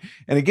attack.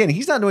 And again,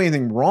 he's not doing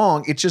anything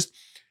wrong. It's just,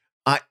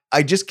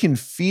 I just can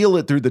feel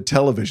it through the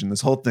television,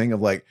 this whole thing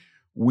of like,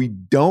 we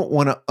don't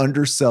want to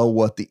undersell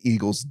what the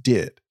Eagles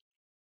did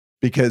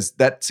because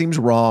that seems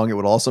wrong. It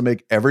would also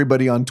make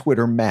everybody on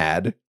Twitter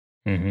mad.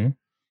 Mm-hmm.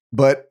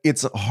 But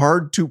it's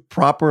hard to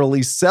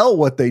properly sell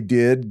what they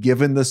did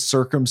given the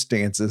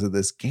circumstances of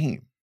this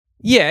game.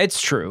 Yeah, it's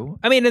true.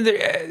 I mean,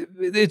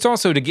 it's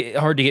also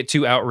hard to get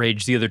too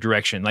outraged the other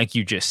direction, like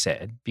you just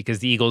said, because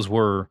the Eagles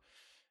were,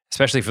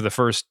 especially for the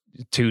first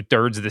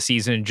 2/3 of the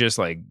season, just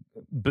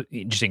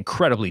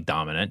incredibly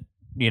dominant,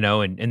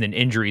 and then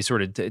injury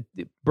sort of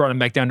brought them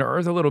back down to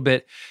earth a little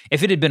bit.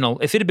 If it had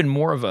been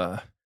more of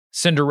a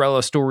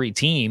Cinderella story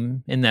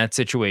team in that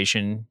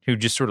situation who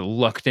just sort of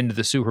lucked into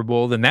the Super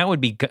Bowl, then that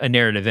would be a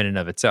narrative in and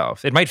of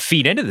itself. It might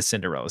feed into the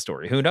Cinderella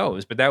story, who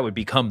knows, but that would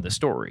become the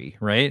story,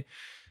 right?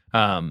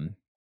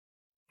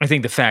 I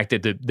think the fact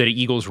that the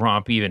Eagles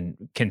romp even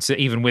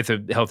with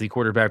a healthy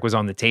quarterback was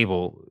on the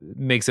table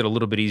makes it a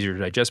little bit easier to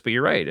digest. But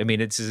you're right. I mean,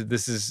 this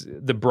is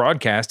the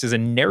broadcast is a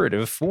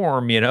narrative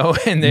form,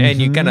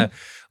 and you kind of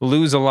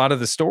lose a lot of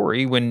the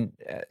story when,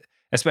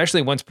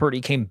 especially once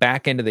Purdy came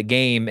back into the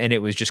game and it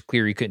was just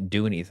clear he couldn't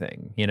do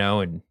anything,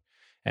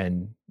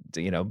 and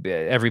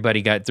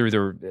everybody got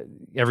through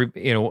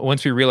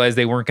once we realized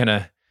they weren't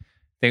gonna.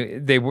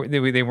 They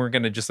weren't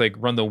going to just like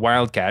run the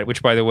Wildcat,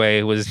 which by the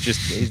way was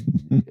just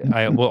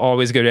I will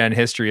always go down in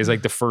history as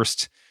like the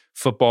first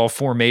football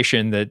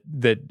formation that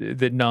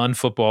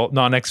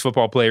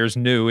non-ex-football players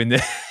knew in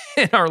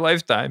our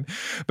lifetime.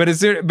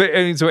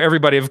 So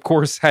everybody of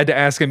course had to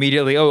ask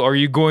immediately, "Oh, are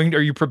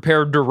you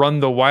prepared to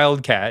run the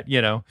Wildcat?"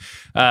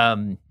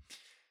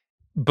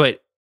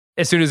 But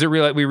as soon as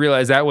we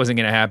realized that wasn't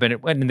going to happen,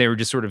 and they were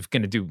just sort of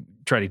going to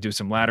try to do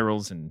some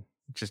laterals and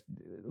just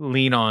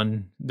lean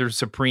on their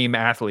supreme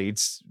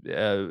athletes,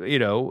 and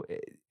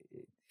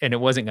it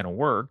wasn't going to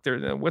work.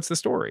 What's the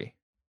story?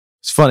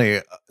 It's funny.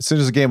 As soon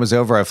as the game was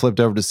over, I flipped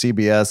over to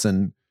CBS,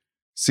 and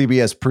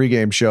CBS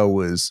pregame show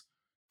was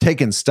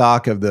taking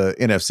stock of the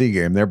NFC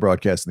game. They're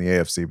broadcasting the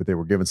AFC, but they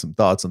were giving some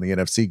thoughts on the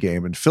NFC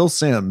game. And Phil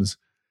Simms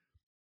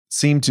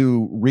seemed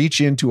to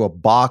reach into a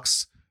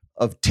box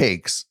of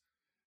takes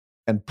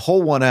and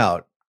pull one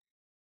out.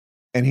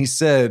 And he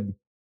said,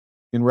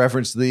 in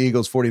reference to the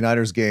Eagles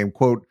 49ers game,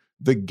 quote,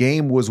 "The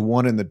game was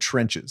won in the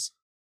trenches."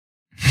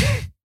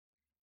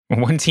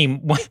 One team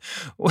was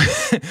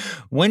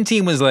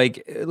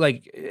like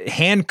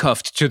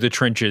handcuffed to the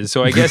trenches.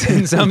 So I guess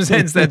in some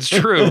sense that's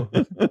true.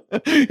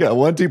 Yeah,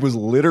 one team was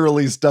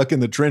literally stuck in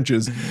the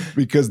trenches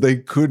because they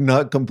could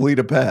not complete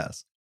a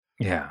pass.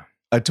 Yeah.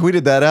 I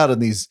tweeted that out,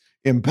 and these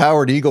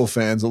empowered Eagle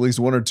fans, at least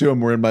one or two of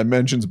them were in my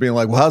mentions being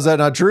like, "Well, how's that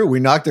not true? We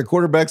knocked their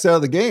quarterbacks out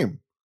of the game."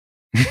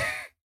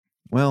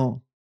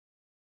 Well,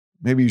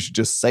 maybe you should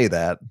just say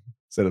that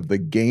instead of "the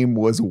game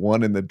was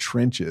won in the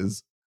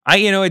trenches."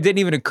 It didn't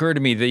even occur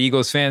to me the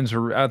Eagles fans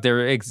were out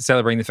there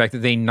celebrating the fact that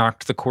they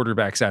knocked the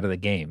quarterbacks out of the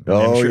game.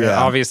 Oh, yeah.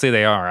 Obviously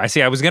they are. I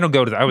see. I was going to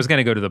go to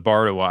the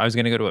bar to watch. I was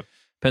going to go to a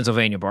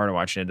Pennsylvania bar to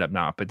watch and ended up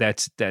not, but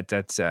that's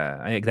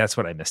I think that's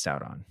what I missed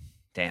out on.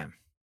 Damn.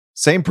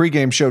 Same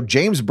pregame show,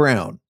 James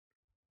Brown,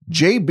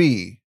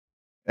 JB,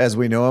 as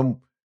we know him,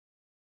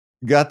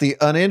 got the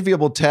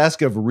unenviable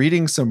task of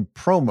reading some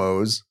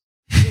promos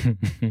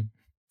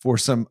for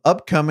some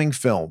upcoming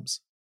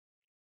films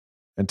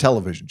and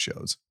television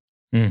shows.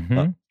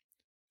 Mm-hmm.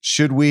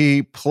 Should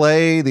we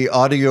play the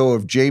audio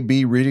of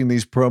JB reading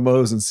these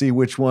promos and see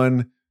which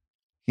one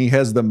he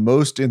has the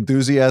most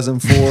enthusiasm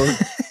for?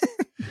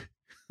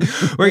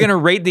 We're gonna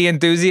rate the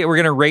enthusiasm. We're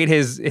gonna rate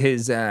his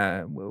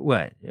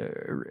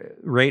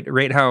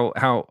rate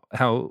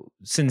how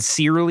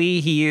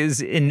sincerely he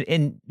is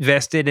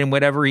invested in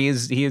whatever he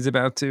is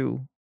about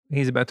to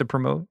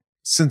promote.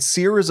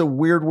 Sincere is a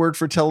weird word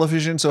for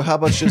television, so how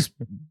about just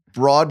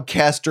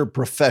broadcaster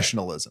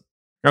professionalism?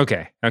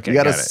 Okay. You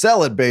got to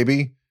sell it,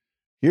 baby.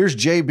 Here's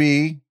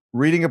JB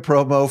reading a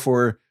promo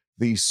for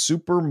the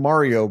Super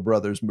Mario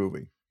Brothers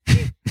movie.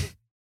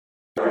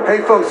 Hey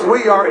folks,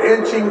 we are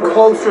inching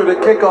closer to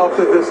kickoff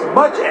to this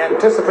much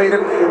anticipated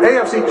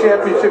AFC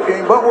Championship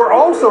game, but we're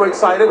also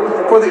excited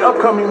for the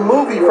upcoming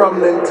movie from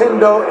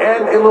Nintendo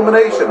and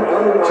Illumination.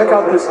 Check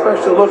out this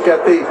special look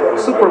at the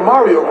Super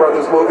Mario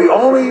Brothers movie,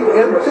 only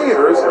in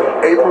theaters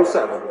April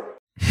 7th.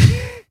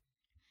 A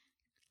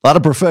lot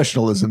of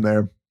professionalism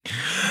there.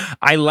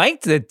 I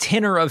liked the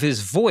timbre of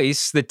his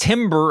voice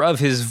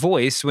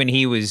when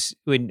he was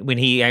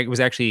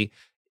actually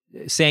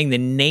saying the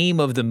name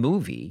of the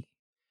movie.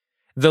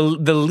 The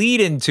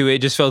lead into it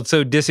just felt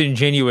so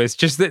disingenuous.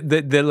 Just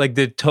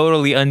the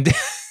totally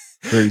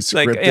very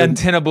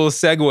untenable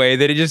segue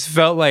that it just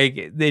felt like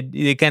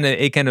it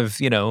kind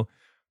of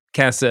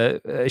casts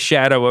a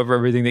shadow over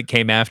everything that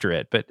came after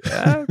it. But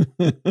I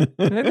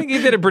think he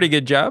did a pretty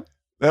good job.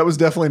 That was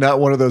definitely not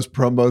one of those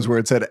promos where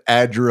it said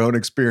 "add your own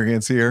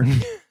experience here."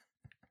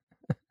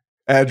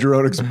 Add your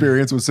own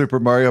experience with Super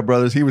Mario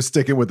Brothers. He was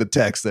sticking with the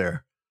text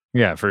there.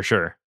 Yeah, for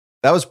sure.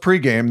 That was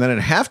pregame. Then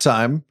at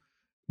halftime,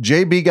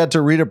 JB got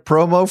to read a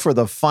promo for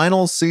the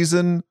final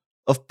season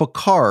of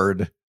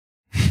Picard.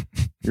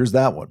 Here's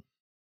that one.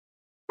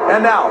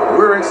 And now,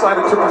 we're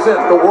excited to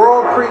present the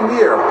world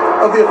premiere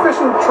of the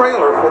official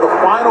trailer for the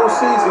final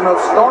season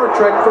of Star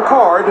Trek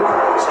Picard,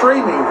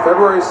 streaming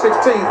February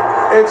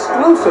 16th,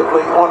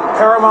 exclusively on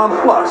Paramount+.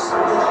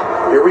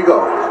 Here we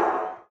go.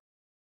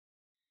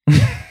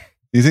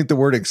 You think the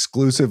word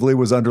exclusively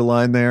was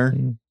underlined there?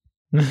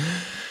 I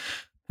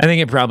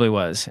think it probably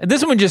was. And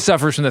this one just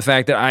suffers from the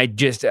fact that I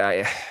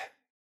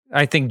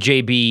think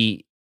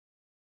JB,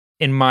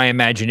 in my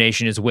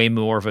imagination, is way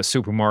more of a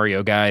Super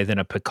Mario guy than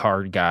a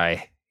Picard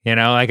guy. You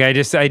know, like I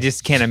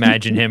just can't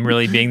imagine him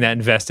really being that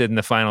invested in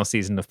the final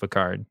season of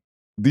Picard.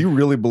 Do you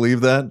really believe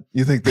that?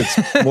 You think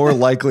that's more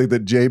likely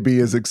that JB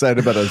is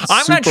excited about a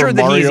I'm Super not sure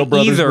that Mario he's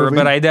Brothers either, movie?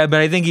 but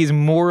I think he's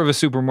more of a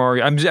Super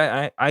Mario.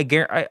 I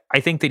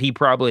think that he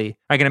probably,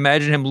 I can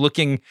imagine him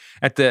looking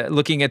at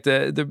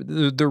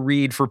the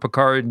read for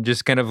Picard and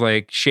just kind of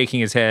like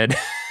shaking his head.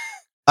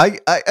 I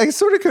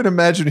sort of could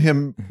imagine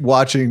him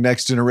watching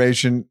Next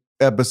Generation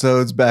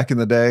episodes back in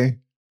the day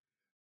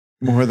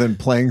more than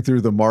playing through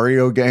the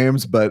Mario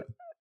games, but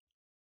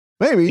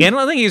maybe. Yeah, I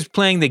don't think he's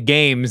playing the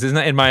games. It's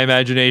not in my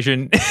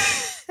imagination.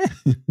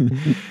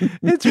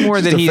 It's more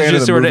that he's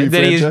just sort of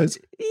that he's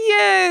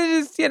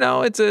just, you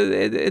know, it's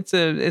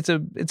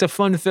a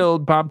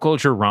fun-filled pop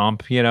culture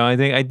romp. You know,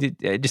 I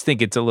just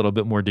think it's a little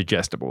bit more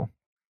digestible.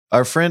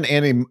 Our friend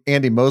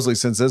Andy Mosley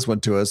sends this one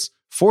to us.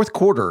 Fourth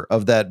quarter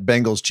of that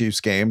Bengals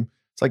Chiefs game.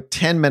 It's like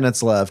 10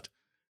 minutes left.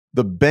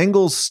 The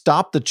Bengals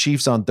stopped the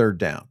Chiefs on third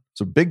down.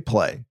 So big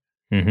play.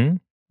 Mm-hmm.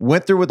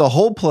 Went through with the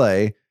whole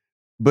play,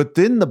 but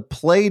then the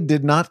play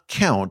did not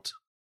count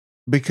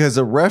because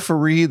a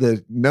referee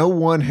that no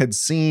one had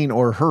seen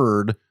or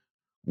heard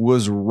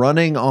was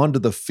running onto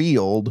the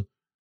field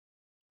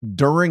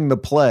during the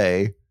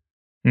play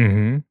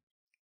and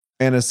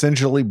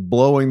essentially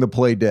blowing the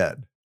play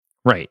dead.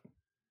 Right.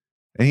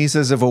 And he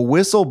says, if a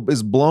whistle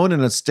is blown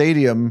in a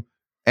stadium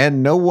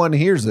and no one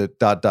hears it, ...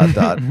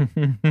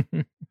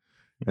 And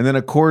then,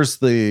 of course,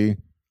 the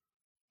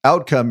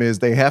outcome is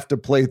they have to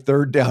play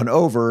third down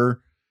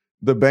over.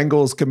 The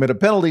Bengals commit a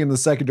penalty in the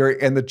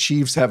secondary and the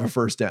Chiefs have a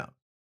first down.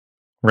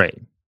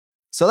 Right.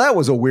 So that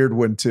was a weird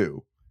one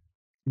too,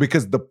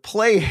 because the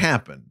play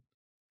happened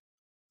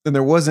and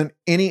there wasn't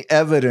any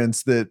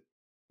evidence that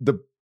the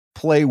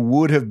play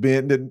would have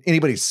been, that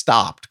anybody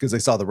stopped because they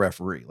saw the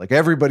referee. Like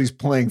everybody's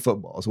playing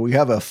football. So we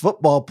have a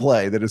football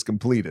play that is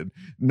completed.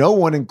 No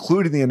one,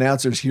 including the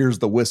announcers, hears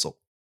the whistle.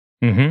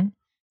 Mm-hmm.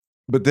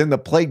 But then the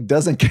play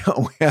doesn't count.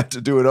 We have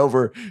to do it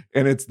over,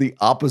 and it's the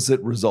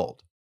opposite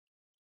result.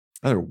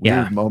 Another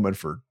weird moment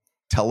for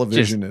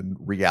television and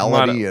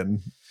reality and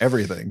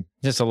everything.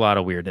 Just a lot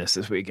of weirdness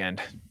this weekend.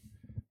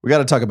 We got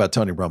to talk about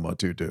Tony Romo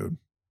too, dude.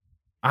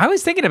 I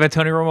was thinking about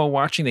Tony Romo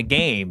watching the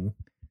game.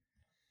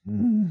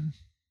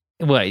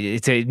 What?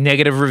 It's a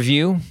negative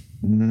review.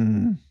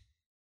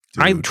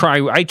 I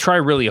try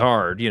really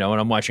hard, you know, when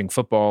I'm watching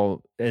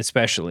football,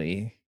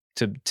 especially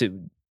to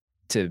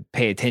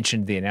pay attention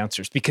to the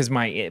announcers, because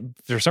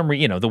for some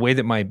reason, you know, the way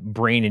that my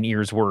brain and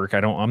ears work,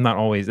 I'm not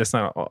always, that's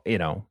not, you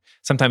know,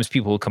 sometimes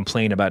people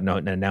complain about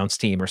an announced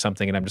team or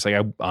something. And I'm just like,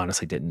 I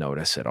honestly didn't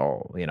notice at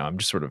all. You know, I'm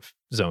just sort of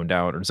zoned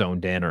out or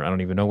zoned in, or I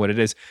don't even know what it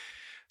is.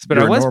 But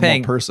You're I was a normal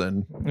paying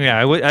person. Yeah,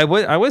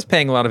 I was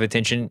paying a lot of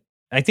attention.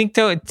 I think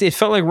though, it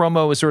felt like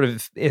Romo was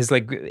is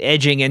like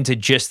edging into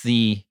just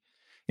the,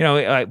 you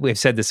know, we've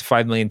said this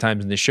 5 million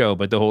times in the show,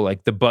 but the whole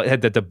like the Buck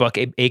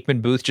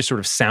Aikman booth just sort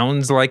of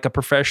sounds like a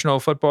professional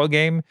football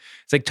game.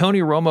 It's like Tony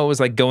Romo was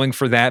like going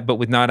for that, but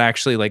with not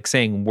actually like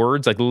saying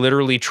words, like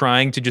literally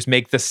trying to just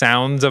make the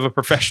sounds of a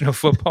professional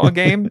football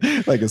game.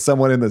 Like is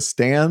someone in the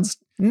stands?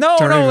 No,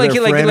 like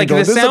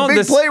the sound. This is a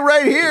big play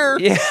right here.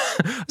 Yeah,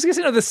 I was gonna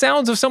say, the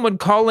sounds of someone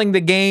calling the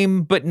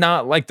game, but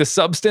not like the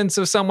substance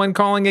of someone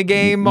calling a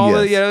game.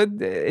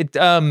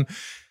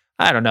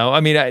 I don't know. I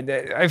mean,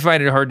 I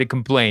find it hard to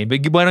complain,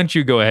 but why don't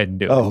you go ahead and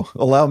do it? Oh,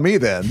 allow me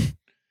then.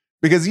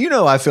 Because, you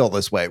know, I feel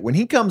this way. When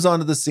he comes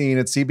onto the scene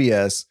at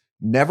CBS,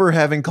 never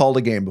having called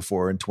a game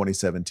before in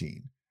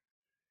 2017,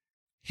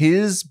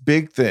 his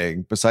big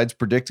thing, besides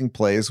predicting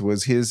plays,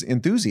 was his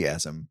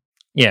enthusiasm.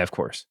 Yeah, of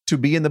course. To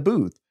be in the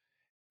booth.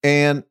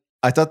 And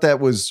I thought that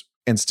was,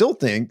 and still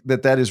think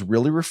that is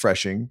really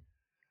refreshing.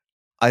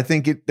 I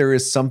think there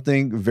is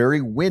something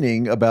very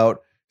winning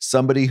about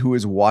somebody who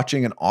is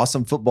watching an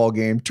awesome football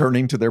game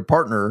turning to their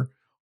partner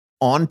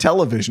on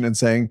television and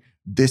saying,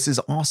 this is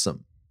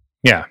awesome.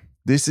 Yeah.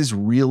 This is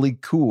really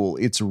cool.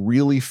 It's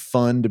really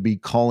fun to be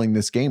calling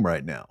this game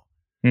right now.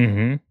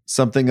 Mm-hmm.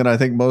 Something that I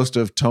think most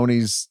of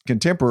Tony's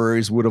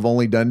contemporaries would have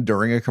only done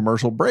during a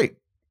commercial break.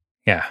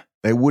 Yeah.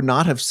 They would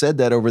not have said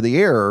that over the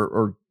air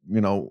or,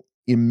 you know,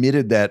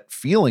 emitted that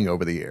feeling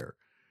over the air.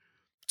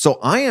 So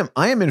I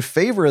am in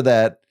favor of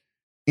that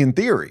in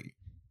theory.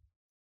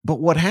 But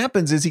what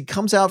happens is he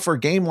comes out for a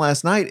game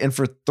last night and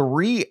for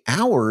 3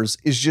 hours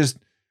is just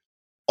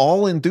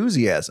all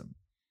enthusiasm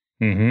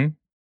and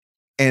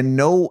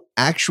no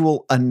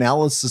actual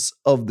analysis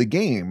of the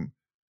game.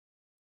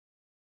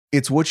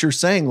 It's what you're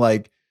saying.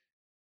 Like,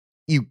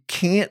 you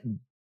can't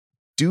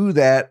do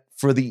that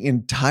for the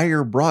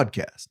entire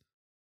broadcast.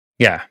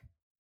 Yeah.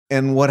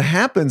 And what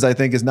happens, I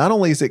think, is not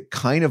only is it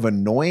kind of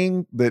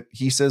annoying that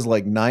he says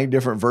like 9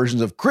 different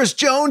versions of Chris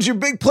Jones, your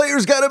big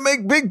players got to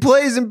make big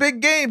plays in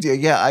big games.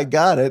 Yeah, I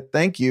got it.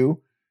 Thank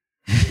you.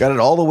 Got it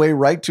all the way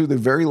right to the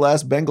very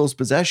last Bengals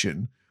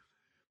possession.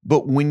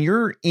 But when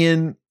you're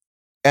in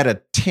at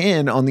a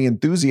 10 on the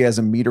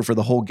enthusiasm meter for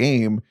the whole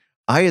game,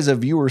 I, as a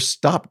viewer,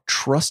 stop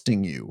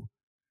trusting you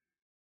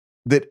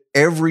that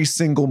every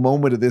single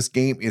moment of this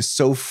game is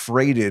so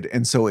freighted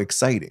and so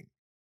exciting.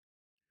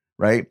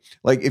 Right?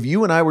 Like if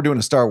you and I were doing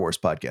a Star Wars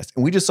podcast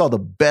and we just saw the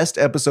best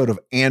episode of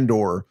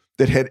Andor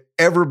that had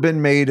ever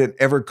been made and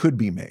ever could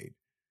be made,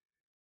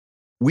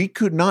 we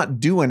could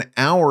not do an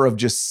hour of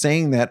just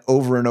saying that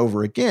over and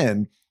over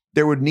again.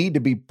 There would need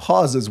to be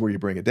pauses where you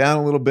bring it down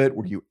a little bit,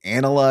 where you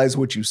analyze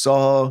what you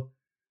saw,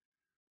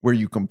 where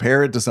you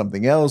compare it to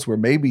something else, where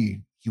maybe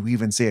you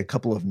even say a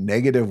couple of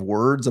negative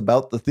words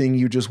about the thing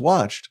you just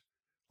watched.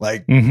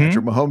 Like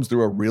Patrick Mahomes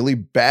threw a really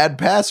bad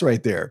pass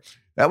right there.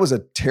 That was a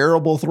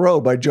terrible throw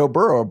by Joe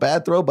Burrow, a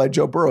bad throw by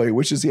Joe Burrow. He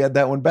wishes he had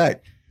that one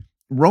back.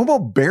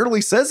 Romo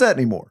barely says that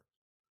anymore.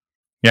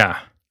 Yeah.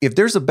 If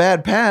there's a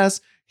bad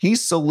pass, he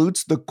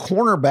salutes the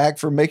cornerback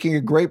for making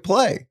a great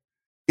play.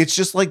 It's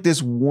just like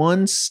this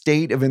one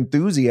state of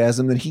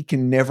enthusiasm that he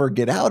can never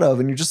get out of.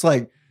 And you're just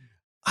like,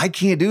 I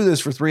can't do this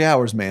for 3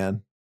 hours,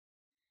 man.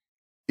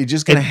 You're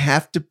just going to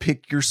have to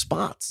pick your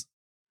spots.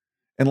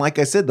 And like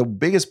I said, the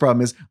biggest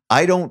problem is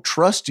I don't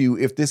trust you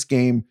if this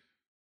game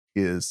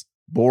is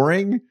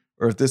boring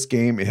or if this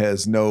game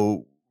has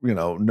no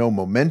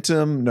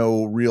momentum,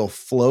 no real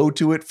flow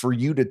to it for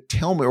you to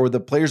tell me, or the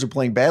players are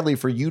playing badly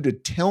for you to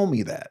tell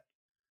me that.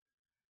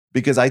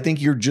 Because I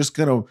think you're just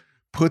going to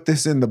put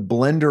this in the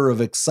blender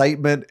of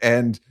excitement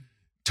and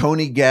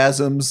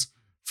Tony-gasms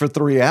for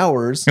 3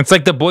 hours. It's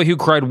like The Boy Who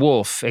Cried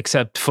Wolf,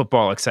 except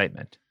football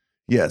excitement.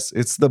 Yes,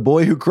 it's the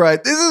boy who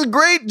cried, "This is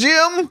great,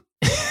 Jim."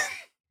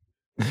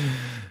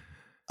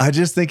 I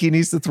just think he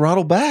needs to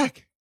throttle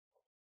back.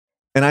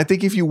 And I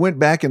think if you went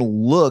back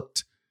and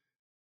looked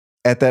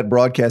at that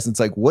broadcast, it's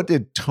like, what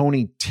did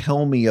Tony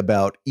tell me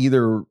about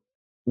either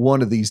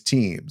one of these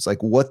teams?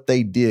 Like what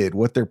they did,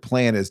 what their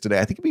plan is today.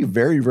 I think it'd be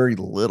very, very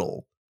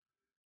little.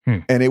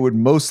 And it would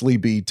mostly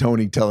be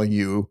Tony telling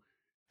you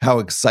how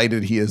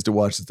excited he is to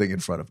watch the thing in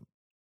front of him.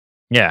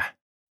 Yeah.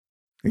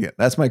 Again,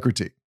 that's my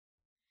critique.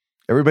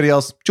 Everybody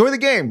else, enjoy the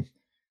game.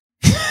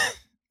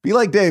 Be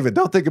like David.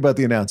 Don't think about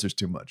the announcers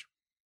too much.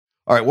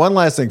 All right, one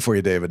last thing for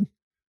you, David.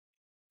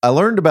 I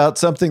learned about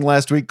something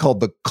last week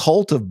called the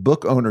cult of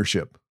book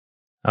ownership.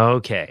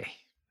 Okay.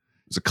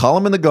 There's a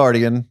column in The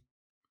Guardian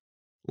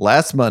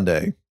last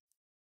Monday.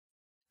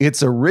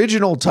 Its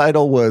original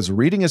title was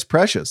 "Reading is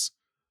Precious,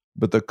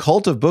 but the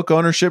cult of book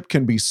ownership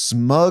can be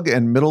smug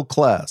and middle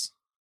class."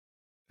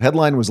 The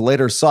headline was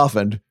later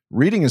softened,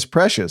 "Reading is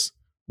precious,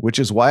 which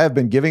is why I've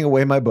been giving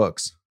away my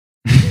books."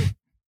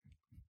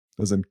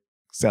 Doesn't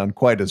sound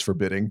quite as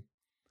forbidding.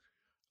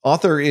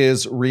 Author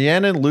is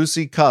Rhiannon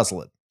Lucy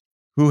Coslet,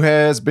 who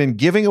has been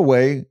giving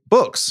away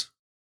books.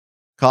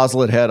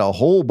 Coslet had a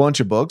whole bunch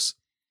of books,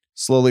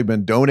 slowly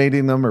been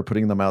donating them or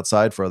putting them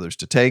outside for others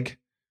to take,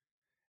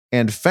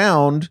 and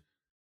found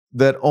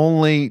that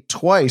only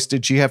twice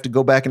did she have to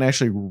go back and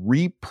actually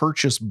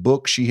repurchase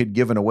books she had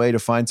given away to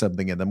find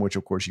something in them, which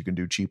of course you can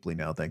do cheaply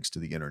now thanks to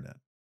the internet.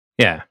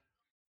 Yeah.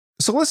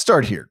 So let's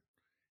start here.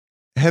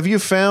 Have you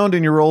found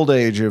in your old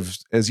age,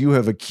 as you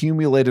have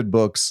accumulated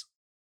books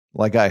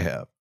like I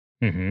have,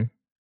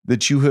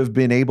 that you have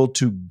been able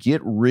to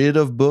get rid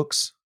of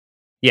books?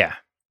 Yeah.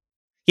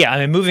 Yeah. I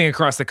mean, moving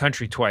across the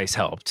country twice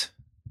helped.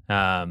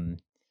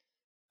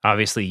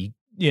 Obviously,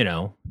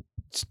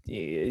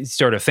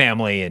 start a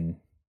family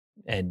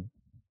and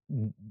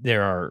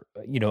there are,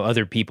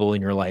 other people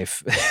in your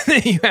life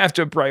that you have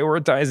to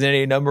prioritize in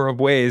any number of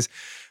ways.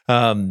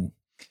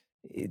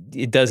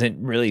 It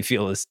doesn't really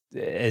feel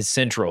as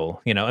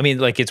central, I mean,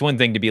 like it's one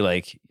thing to be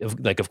like,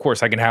 of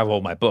course I can have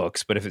all my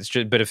books, but if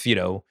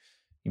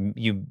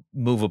you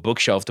move a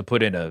bookshelf to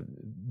put in a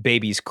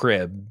baby's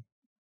crib,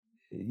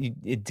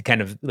 it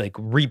kind of like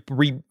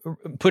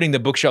putting the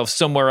bookshelf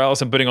somewhere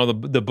else and putting all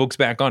the books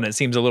back on it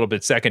seems a little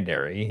bit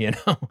secondary,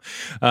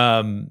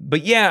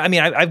 But yeah, I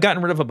mean, I've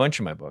gotten rid of a bunch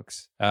of my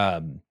books.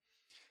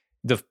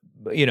 The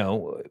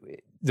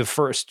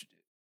first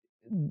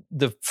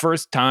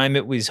time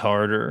it was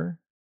harder,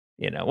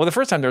 the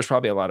first time there was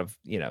probably a lot of,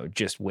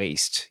 just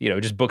waste,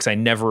 just books I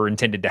never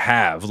intended to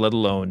have, let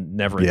alone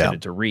never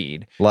intended to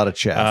read. A lot of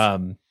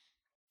chaff.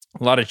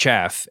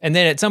 And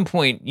then at some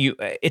point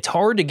it's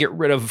hard to get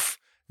rid of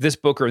this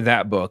book or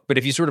that book. But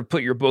if you sort of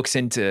put your books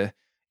into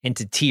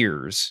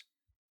tiers,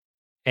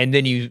 and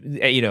then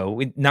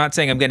not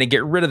saying I'm going to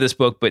get rid of this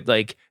book, but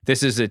like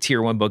this is a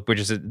tier 1 book, which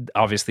is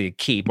obviously a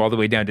keep, all the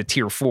way down to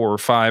tier 4 or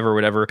 5 or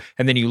whatever.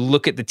 And then you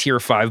look at the tier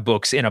 5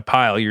 books in a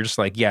pile, you're just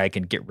like, yeah, I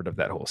can get rid of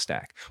that whole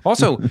stack.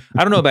 Also,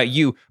 I don't know about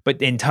you,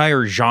 but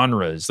entire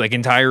genres, like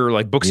entire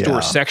like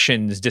bookstore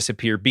sections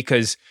disappear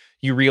because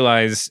you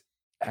realize,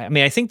 I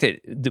mean, I think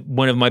that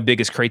one of my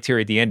biggest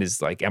criteria at the end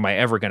is like, am I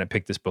ever going to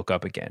pick this book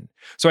up again?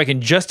 So I can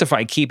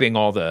justify keeping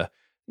all the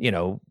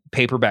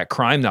paperback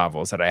crime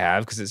novels that I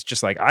have, because it's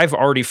just like I've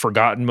already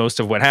forgotten most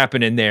of what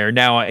happened in there.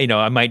 Now,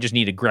 I might just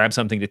need to grab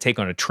something to take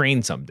on a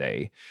train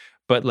someday.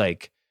 But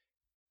like,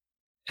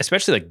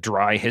 especially like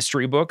dry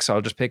history books,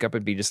 I'll just pick up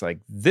and be just like,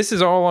 this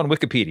is all on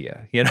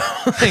Wikipedia,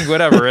 like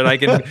whatever. And I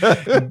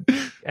can.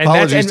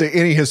 Apologies to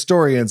any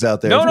historians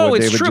out there. No,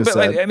 it's true. But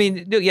like, I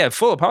mean, yeah,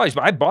 full apologies.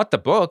 But I bought the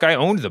book. I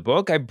owned the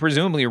book. I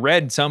presumably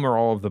read some or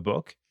all of the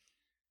book.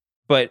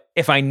 But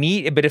if I'm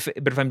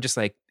just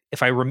like,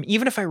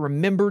 even if I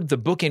remembered the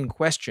book in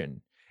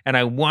question and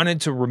I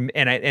wanted to,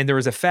 and there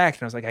was a fact,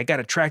 and I was like, I got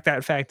to track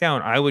that fact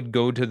down, I would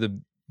go to the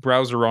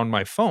browser on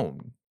my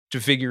phone to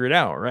figure it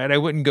out, right? I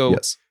wouldn't go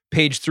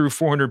page through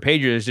 400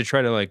 pages to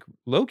try to like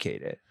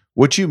locate it.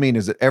 What you mean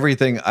is that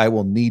everything I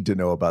will need to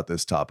know about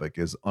this topic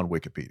is on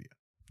Wikipedia.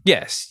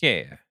 Yes,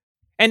 yeah.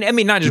 And I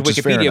mean, not just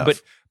Wikipedia,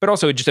 but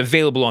also just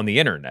available on the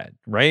internet,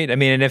 right? I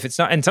mean, and if it's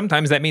not, and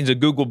sometimes that means a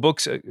Google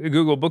Books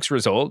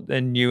result,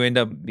 and you end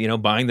up,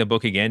 buying the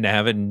book again to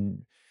have it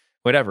and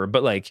whatever.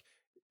 But like,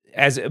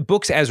 as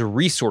books as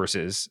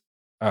resources,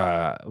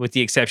 with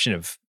the exception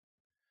of,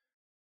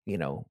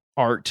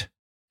 art,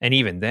 and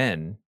even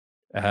then,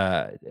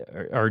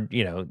 are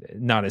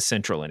not as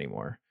central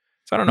anymore.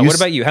 So I don't know. What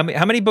about you?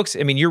 How many books?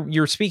 I mean,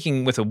 you're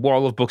speaking with a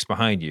wall of books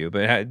behind you,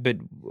 but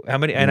how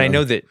many? And I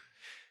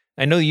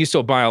know you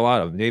still buy a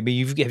lot of them.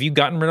 Maybe have you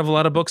gotten rid of a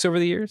lot of books over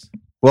the years?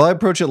 Well, I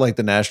approach it like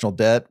the national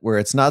debt, where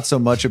it's not so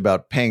much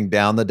about paying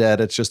down the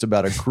debt; it's just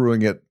about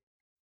accruing it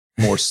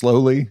more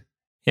slowly.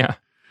 Yeah.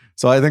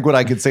 So I think what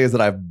I could say is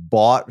that I've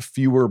bought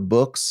fewer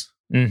books.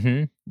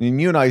 Mm-hmm. I mean,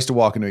 you and I used to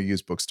walk into a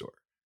used bookstore,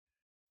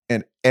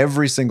 and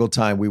every single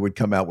time we would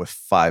come out with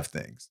 5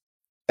 things,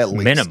 at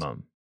least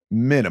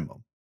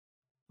minimum.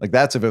 Like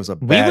that's if it was a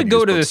bad. We would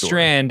go to the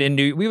Strand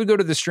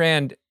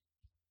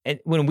and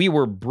when we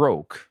were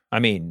broke, I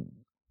mean,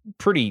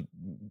 pretty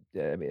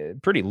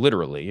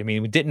literally. I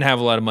mean, we didn't have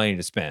a lot of money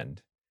to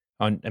spend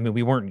on. I mean,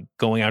 we weren't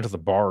going out to the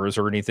bars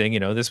or anything.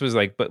 This was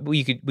like, but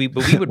we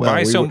would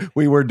buy some.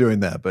 We were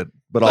doing that, but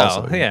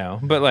also, yeah,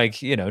 but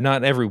like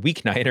not every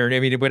weeknight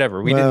or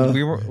whatever.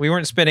 We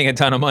weren't spending a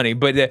ton of money,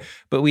 but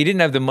we didn't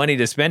have the money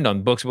to spend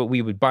on books. But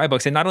we would buy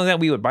books, and not only that,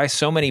 we would buy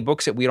so many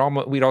books that we'd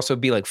also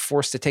be like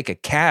forced to take a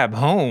cab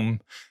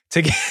home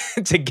to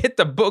get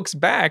the books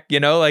back,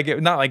 not like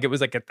it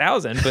was like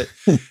 1,000, but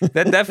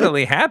that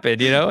definitely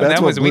happened, and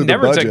that was, we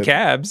never took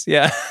cabs.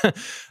 Yeah.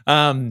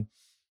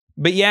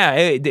 But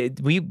yeah,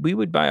 we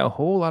would buy a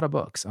whole lot of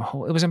books.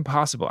 It was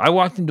impossible. I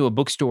walked into a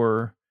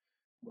bookstore,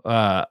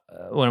 one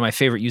of my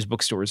favorite used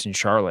bookstores in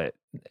Charlotte,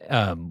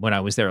 when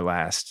I was there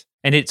last,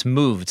 and it's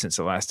moved since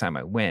the last time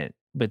I went,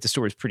 but the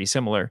store is pretty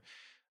similar.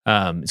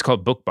 It's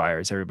called Book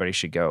Buyers. Everybody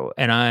should go.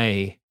 And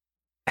I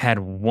had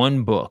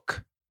one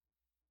book.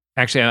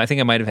 Actually, I think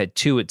I might have had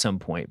 2 at some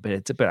point, but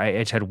I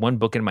just had one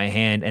book in my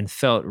hand and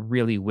felt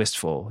really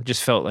wistful. It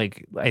just felt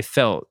like I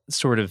felt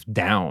sort of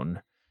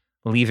down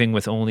leaving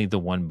with only the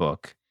one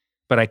book.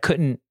 But I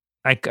couldn't,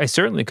 I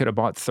certainly could have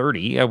bought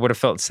 30. I would have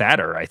felt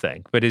sadder, I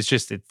think. But it's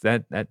just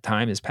that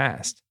time has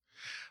passed.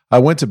 I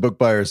went to Book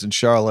Buyers in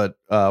Charlotte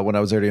when I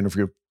was there to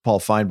interview Paul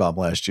Feinbaum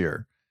last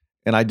year.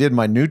 And I did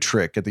my new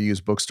trick at the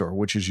used bookstore,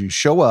 which is you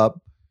show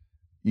up,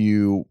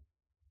 you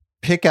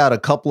pick out a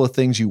couple of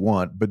things you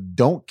want, but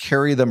don't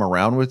carry them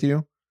around with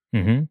you.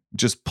 Mm-hmm.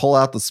 Just pull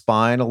out the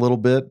spine a little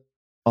bit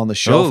on the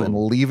shelf and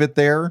leave it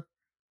there.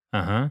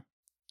 Uh-huh.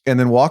 And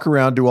then walk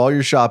around, do all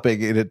your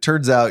shopping. And it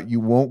turns out you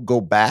won't go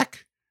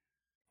back.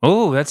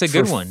 Oh, that's a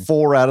good one.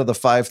 4 out of the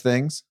 5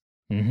 things.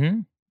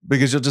 Mm-hmm.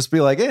 Because you'll just be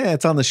like,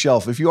 it's on the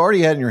shelf. If you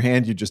already had it in your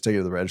hand, you just take it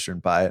to the register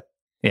and buy it.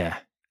 Yeah.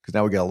 Because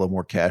now we got a little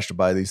more cash to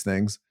buy these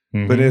things.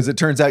 Mm-hmm. But as it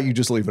turns out, you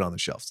just leave it on the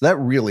shelf. So that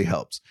really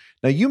helps.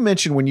 Now, you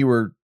mentioned when you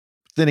were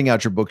thinning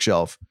out your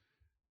bookshelf,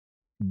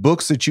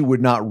 books that you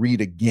would not read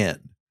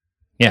again.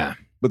 Yeah.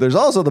 But there's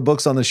also the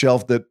books on the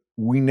shelf that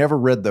we never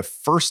read the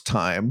first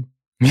time,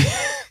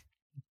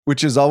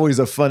 which is always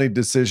a funny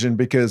decision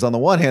because on the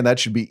one hand, that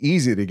should be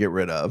easy to get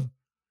rid of.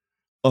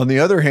 On the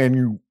other hand,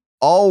 you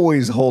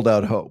always hold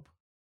out hope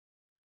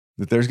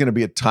that there's going to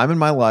be a time in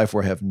my life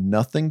where I have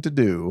nothing to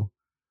do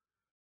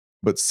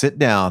but sit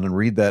down and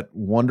read that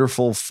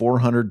wonderful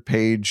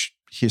 400-page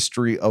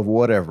history of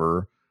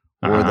whatever,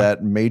 or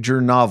that major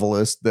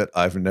novelist that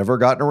I've never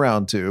gotten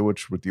around to,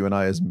 which with you and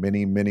I is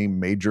many, many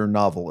major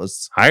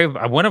novelists.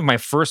 One of my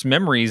first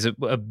memories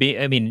of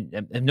being, I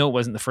mean, I know it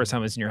wasn't the first time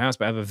I was in your house,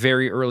 but I have a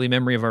very early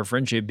memory of our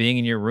friendship being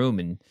in your room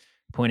and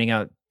pointing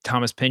out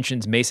Thomas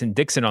Pynchon's Mason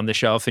Dixon on the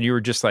shelf. And you were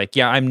just like,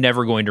 yeah, I'm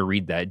never going to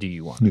read that. Do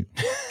you want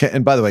it?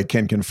 And by the way,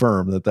 can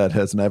confirm that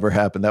has never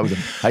happened. That was in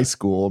high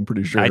school, I'm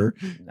pretty sure.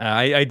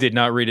 I did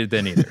not read it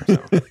then either.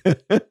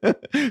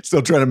 So.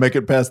 Still trying to make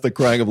it past the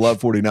crying of Lot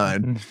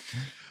 49.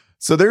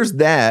 So there's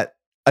that.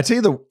 I tell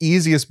you, the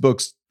easiest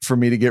books for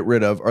me to get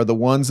rid of are the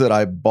ones that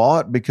I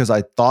bought because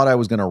I thought I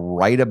was going to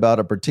write about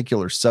a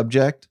particular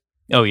subject.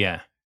 Oh,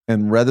 yeah.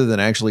 And rather than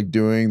actually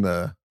doing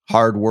the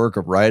hard work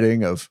of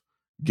writing, of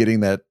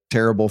getting that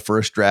terrible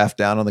first draft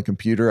down on the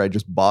computer, I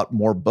just bought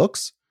more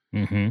books.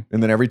 And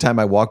then every time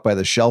I walked by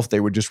the shelf, they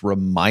would just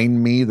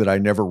remind me that I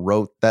never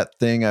wrote that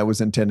thing I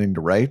was intending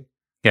to write.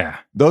 Yeah.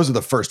 Those are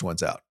the first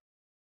ones out.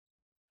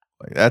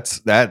 Like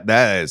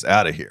that is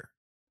out of here.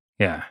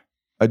 Yeah.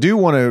 I do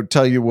want to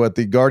tell you what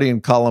the Guardian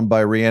column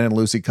by Rhiannon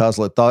Lucy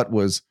Coslett thought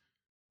was,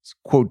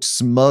 quote,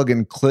 smug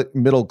and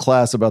middle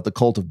class about the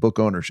cult of book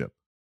ownership.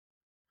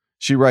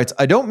 She writes,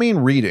 I don't mean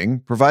reading,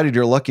 provided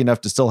you're lucky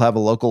enough to still have a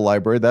local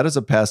library. That is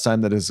a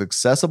pastime that is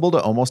accessible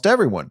to almost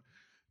everyone.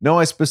 No,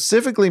 I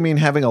specifically mean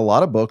having a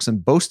lot of books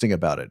and boasting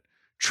about it,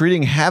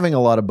 treating having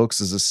a lot of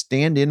books as a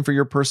stand-in for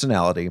your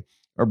personality,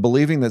 or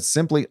believing that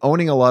simply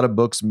owning a lot of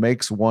books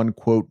makes one,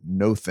 quote,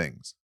 know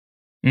things.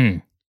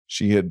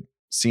 She had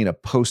seen a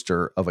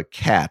poster of a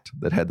cat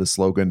that had the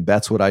slogan,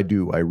 that's what I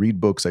do. I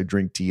read books, I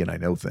drink tea, and I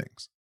know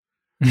things.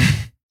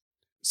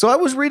 So I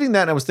was reading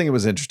that and I was thinking it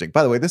was interesting.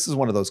 By the way, this is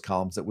one of those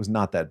columns that was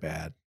not that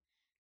bad.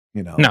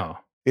 You know, No.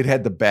 It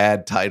had the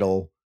bad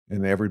title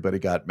and everybody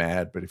got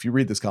mad. But if you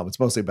read this column, it's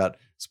mostly about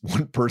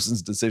one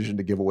person's decision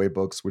to give away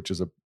books, which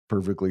is a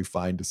perfectly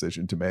fine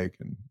decision to make.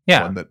 And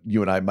one that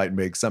you and I might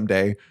make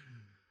someday.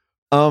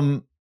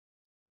 But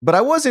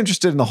I was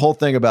interested in the whole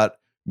thing about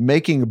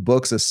making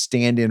books a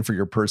stand-in for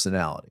your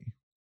personality.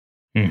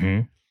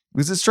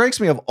 Because it strikes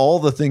me of all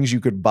the things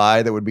you could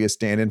buy that would be a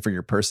stand-in for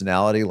your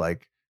personality,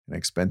 like an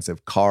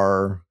expensive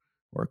car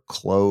or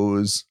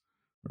clothes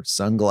or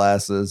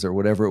sunglasses or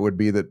whatever it would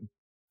be, that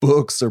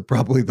books are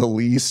probably the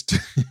least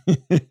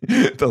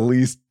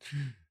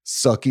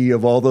sucky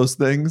of all those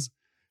things.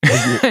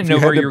 I know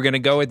where you were going to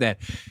go with that.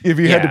 If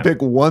you had to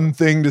pick one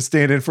thing to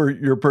stand in for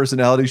your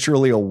personality,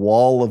 surely a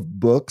wall of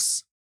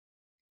books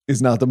is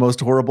not the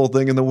most horrible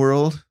thing in the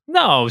world.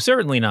 No,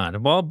 certainly not. A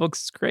wall of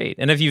books is great.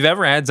 And if you've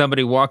ever had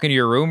somebody walk into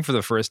your room for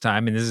the first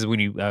time, and this is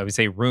when I would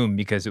say room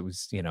because it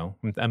was, you know,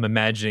 I'm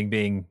imagining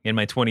being in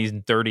my 20s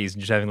and 30s and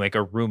just having like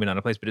a room and not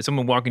a place. But if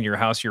someone walk into your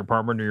house, your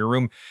apartment, or your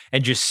room,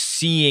 and just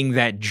seeing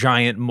that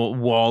giant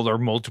wall or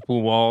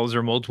multiple walls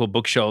or multiple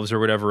bookshelves or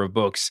whatever of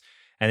books,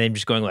 and then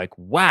just going like,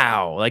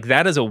 wow, like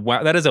that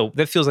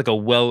feels like a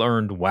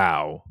well-earned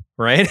wow,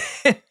 right?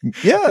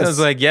 Yes. I was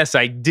like, yes,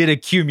 I did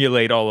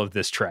accumulate all of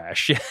this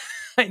trash.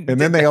 And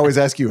then they always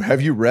ask you,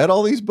 have you read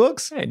all these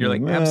books? And you're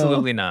like,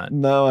 absolutely not.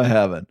 No, I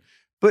haven't.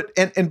 But,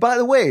 and by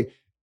the way,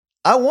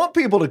 I want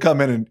people to come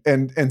in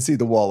and see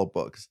the wall of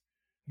books.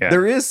 Yeah.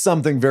 There is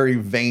something very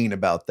vain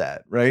about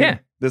that, right? Yeah.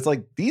 It's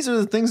like, these are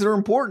the things that are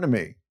important to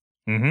me.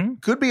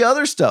 Could be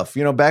other stuff,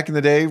 you know, back in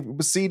the day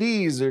with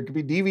CDs, or it could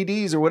be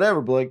DVDs or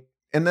whatever, but like,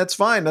 and that's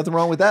fine. Nothing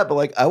wrong with that. But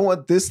like, I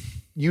want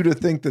you to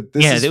think that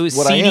this is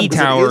what I am. CD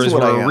towers were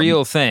a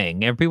real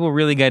thing. And people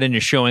really got into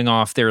showing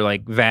off their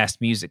like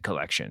vast music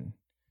collection.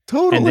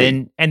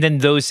 Totally. And then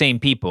those same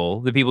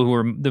people, the people who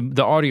were the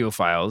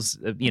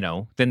audiophiles, you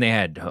know, then they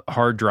had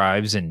hard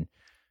drives and,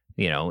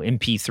 you know,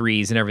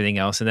 MP3s and everything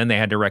else. And then they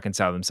had to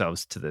reconcile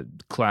themselves to the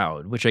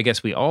cloud, which I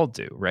guess we all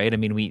do, right? I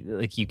mean,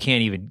 you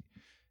can't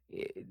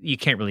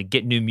really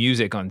get new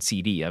music on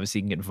CD. Obviously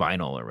you can get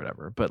vinyl or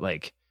whatever, but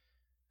like,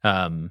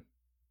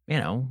 you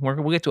know,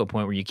 we'll get to a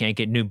point where you can't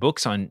get new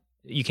books on,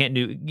 get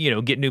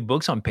new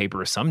books on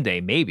paper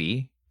someday,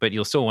 maybe, but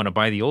you'll still want to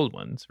buy the old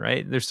ones,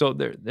 right? They're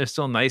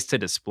still nice to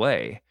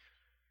display.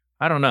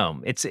 I don't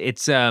know. It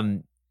is.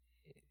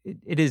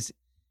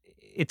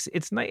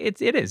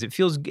 It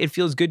feels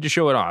good to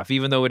show it off,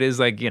 even though it is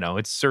like, you know,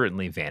 it's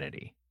certainly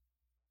vanity.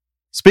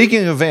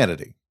 Speaking of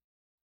vanity,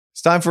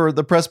 it's time for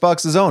the Press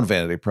Box's own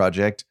vanity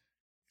project.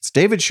 It's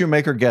David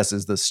Shoemaker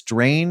guesses the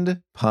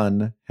strained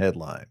pun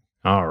headline.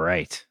 All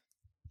right.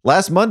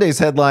 Last Monday's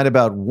headline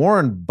about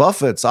Warren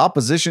Buffett's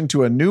opposition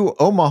to a new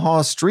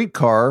Omaha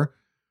streetcar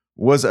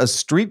was a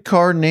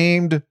streetcar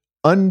named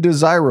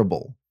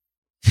Undesirable.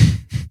 A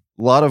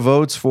lot of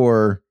votes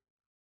for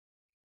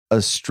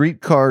a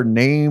streetcar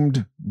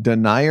named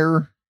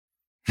Denier.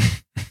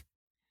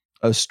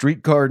 A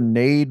streetcar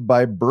neighed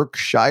by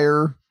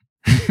Berkshire.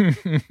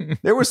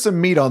 There was some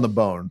meat on the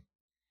bone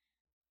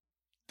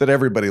that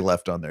everybody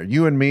left on there.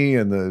 You and me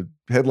and the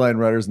headline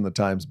writers and the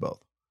Times both.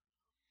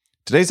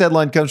 Today's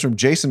headline comes from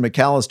Jason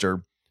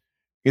McAllister.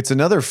 It's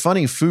another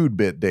funny food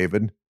bit,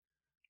 David.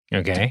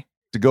 Okay.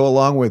 To go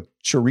along with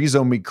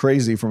Chorizo Me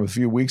Crazy from a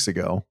few weeks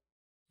ago.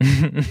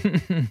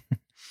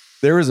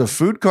 There was a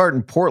food cart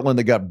in Portland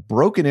that got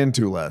broken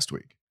into last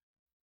week.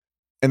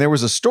 And there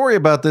was a story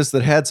about this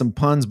that had some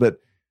puns, but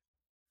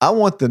I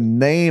want the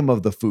name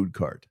of the food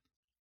cart.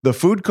 The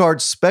food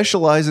cart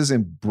specializes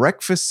in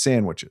breakfast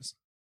sandwiches.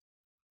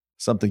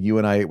 Something you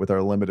and I ate with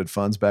our limited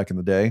funds back in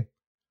the day.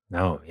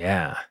 Oh,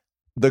 yeah.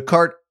 The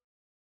cart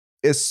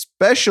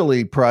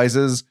especially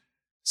prizes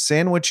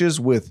sandwiches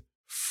with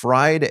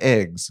fried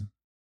eggs.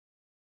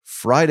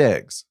 Fried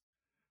eggs.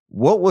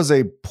 What was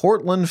a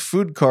Portland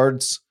food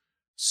cart's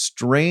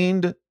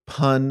strained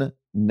pun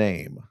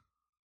name?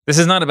 This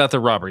is not about the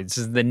robbery. This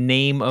is the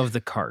name of the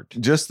cart.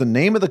 Just the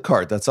name of the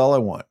cart. That's all I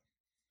want.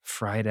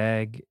 Fried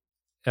egg.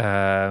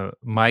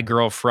 My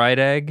girl fried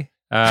egg.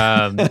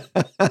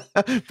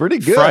 Pretty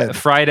good.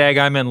 Fried egg.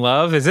 I'm in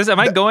love. Is this? Am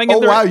I going? Oh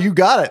wow, you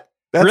got it.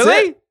 That's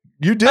really? It.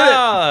 You did it.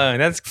 Oh,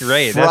 that's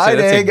great. Fried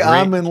that's egg.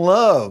 I'm in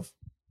love.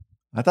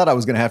 I thought I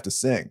was going to have to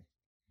sing.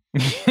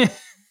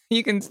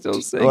 You can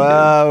still sing.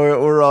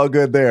 Well, we're all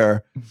good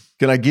there.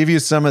 Can I give you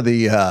some of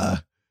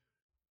the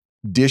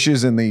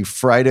dishes in the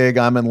fried egg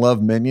I'm in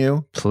love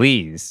menu?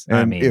 Please.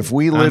 And if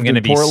we lived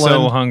in Portland, be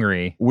so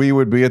hungry. We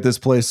would be at this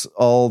place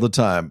all the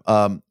time.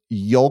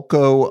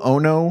 Yolko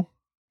Ono.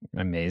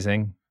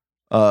 Amazing.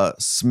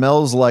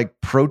 Smells like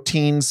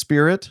protein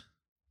spirit.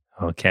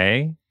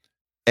 Okay.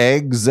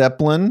 Egg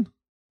Zeppelin.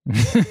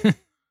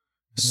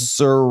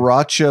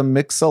 Sriracha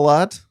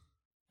Mix-a-Lot.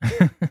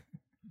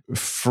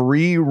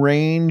 Free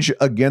range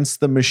against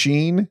the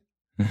machine.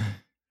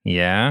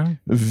 Yeah.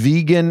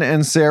 Vegan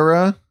and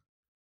Sarah.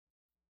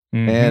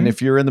 Mm-hmm. And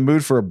if you're in the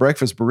mood for a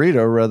breakfast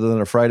burrito rather than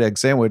a fried egg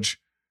sandwich,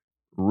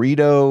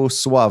 Rito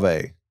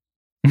Suave.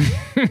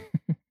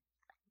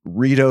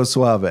 Rito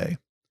Suave.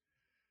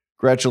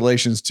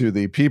 Congratulations to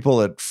the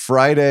people at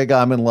Fried Egg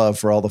I'm in Love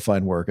for all the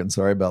fine work. And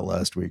sorry about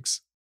last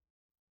week's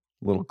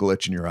little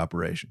glitch in your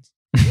operations.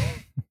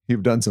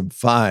 You've done some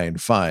fine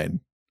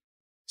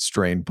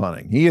strained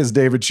punning. He is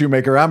David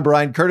Shoemaker. I'm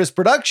Brian Curtis.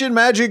 Production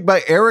magic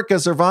by Erica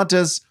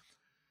Cervantes.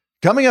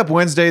 Coming up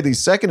Wednesday, the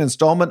second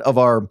installment of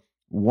our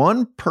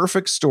One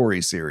Perfect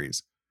Story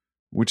series,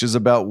 which is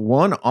about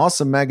one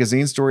awesome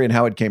magazine story and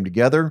how it came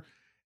together.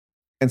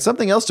 And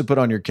something else to put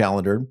on your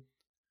calendar.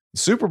 The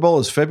Super Bowl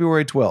is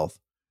February 12th.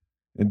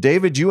 And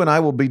David, you and I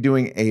will be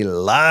doing a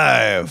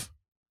live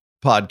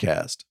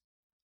podcast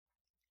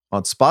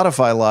on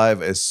Spotify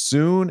Live as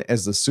soon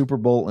as the Super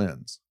Bowl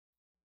ends.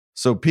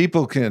 So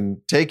people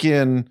can take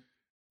in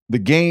the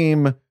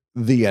game,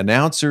 the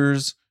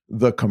announcers,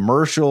 the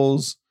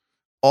commercials,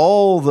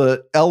 all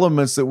the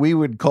elements that we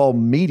would call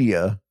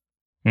media.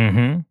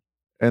 Mm-hmm.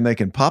 And they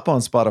can pop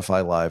on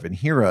Spotify Live and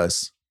hear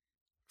us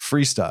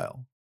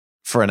freestyle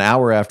for an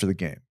hour after the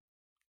game.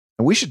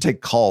 And we should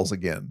take calls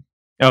again.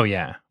 Oh,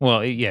 yeah.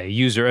 Well, yeah,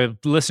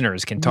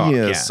 listeners can talk.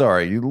 Yeah,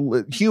 sorry.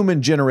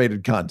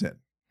 Human-generated content,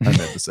 I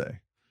meant to say.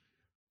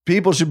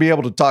 People should be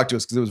able to talk to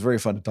us because it was very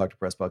fun to talk to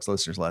Press Box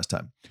listeners last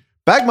time.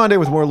 Back Monday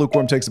with more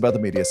lukewarm takes about the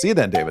media. See you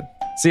then, David.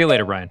 See you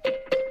later, Brian.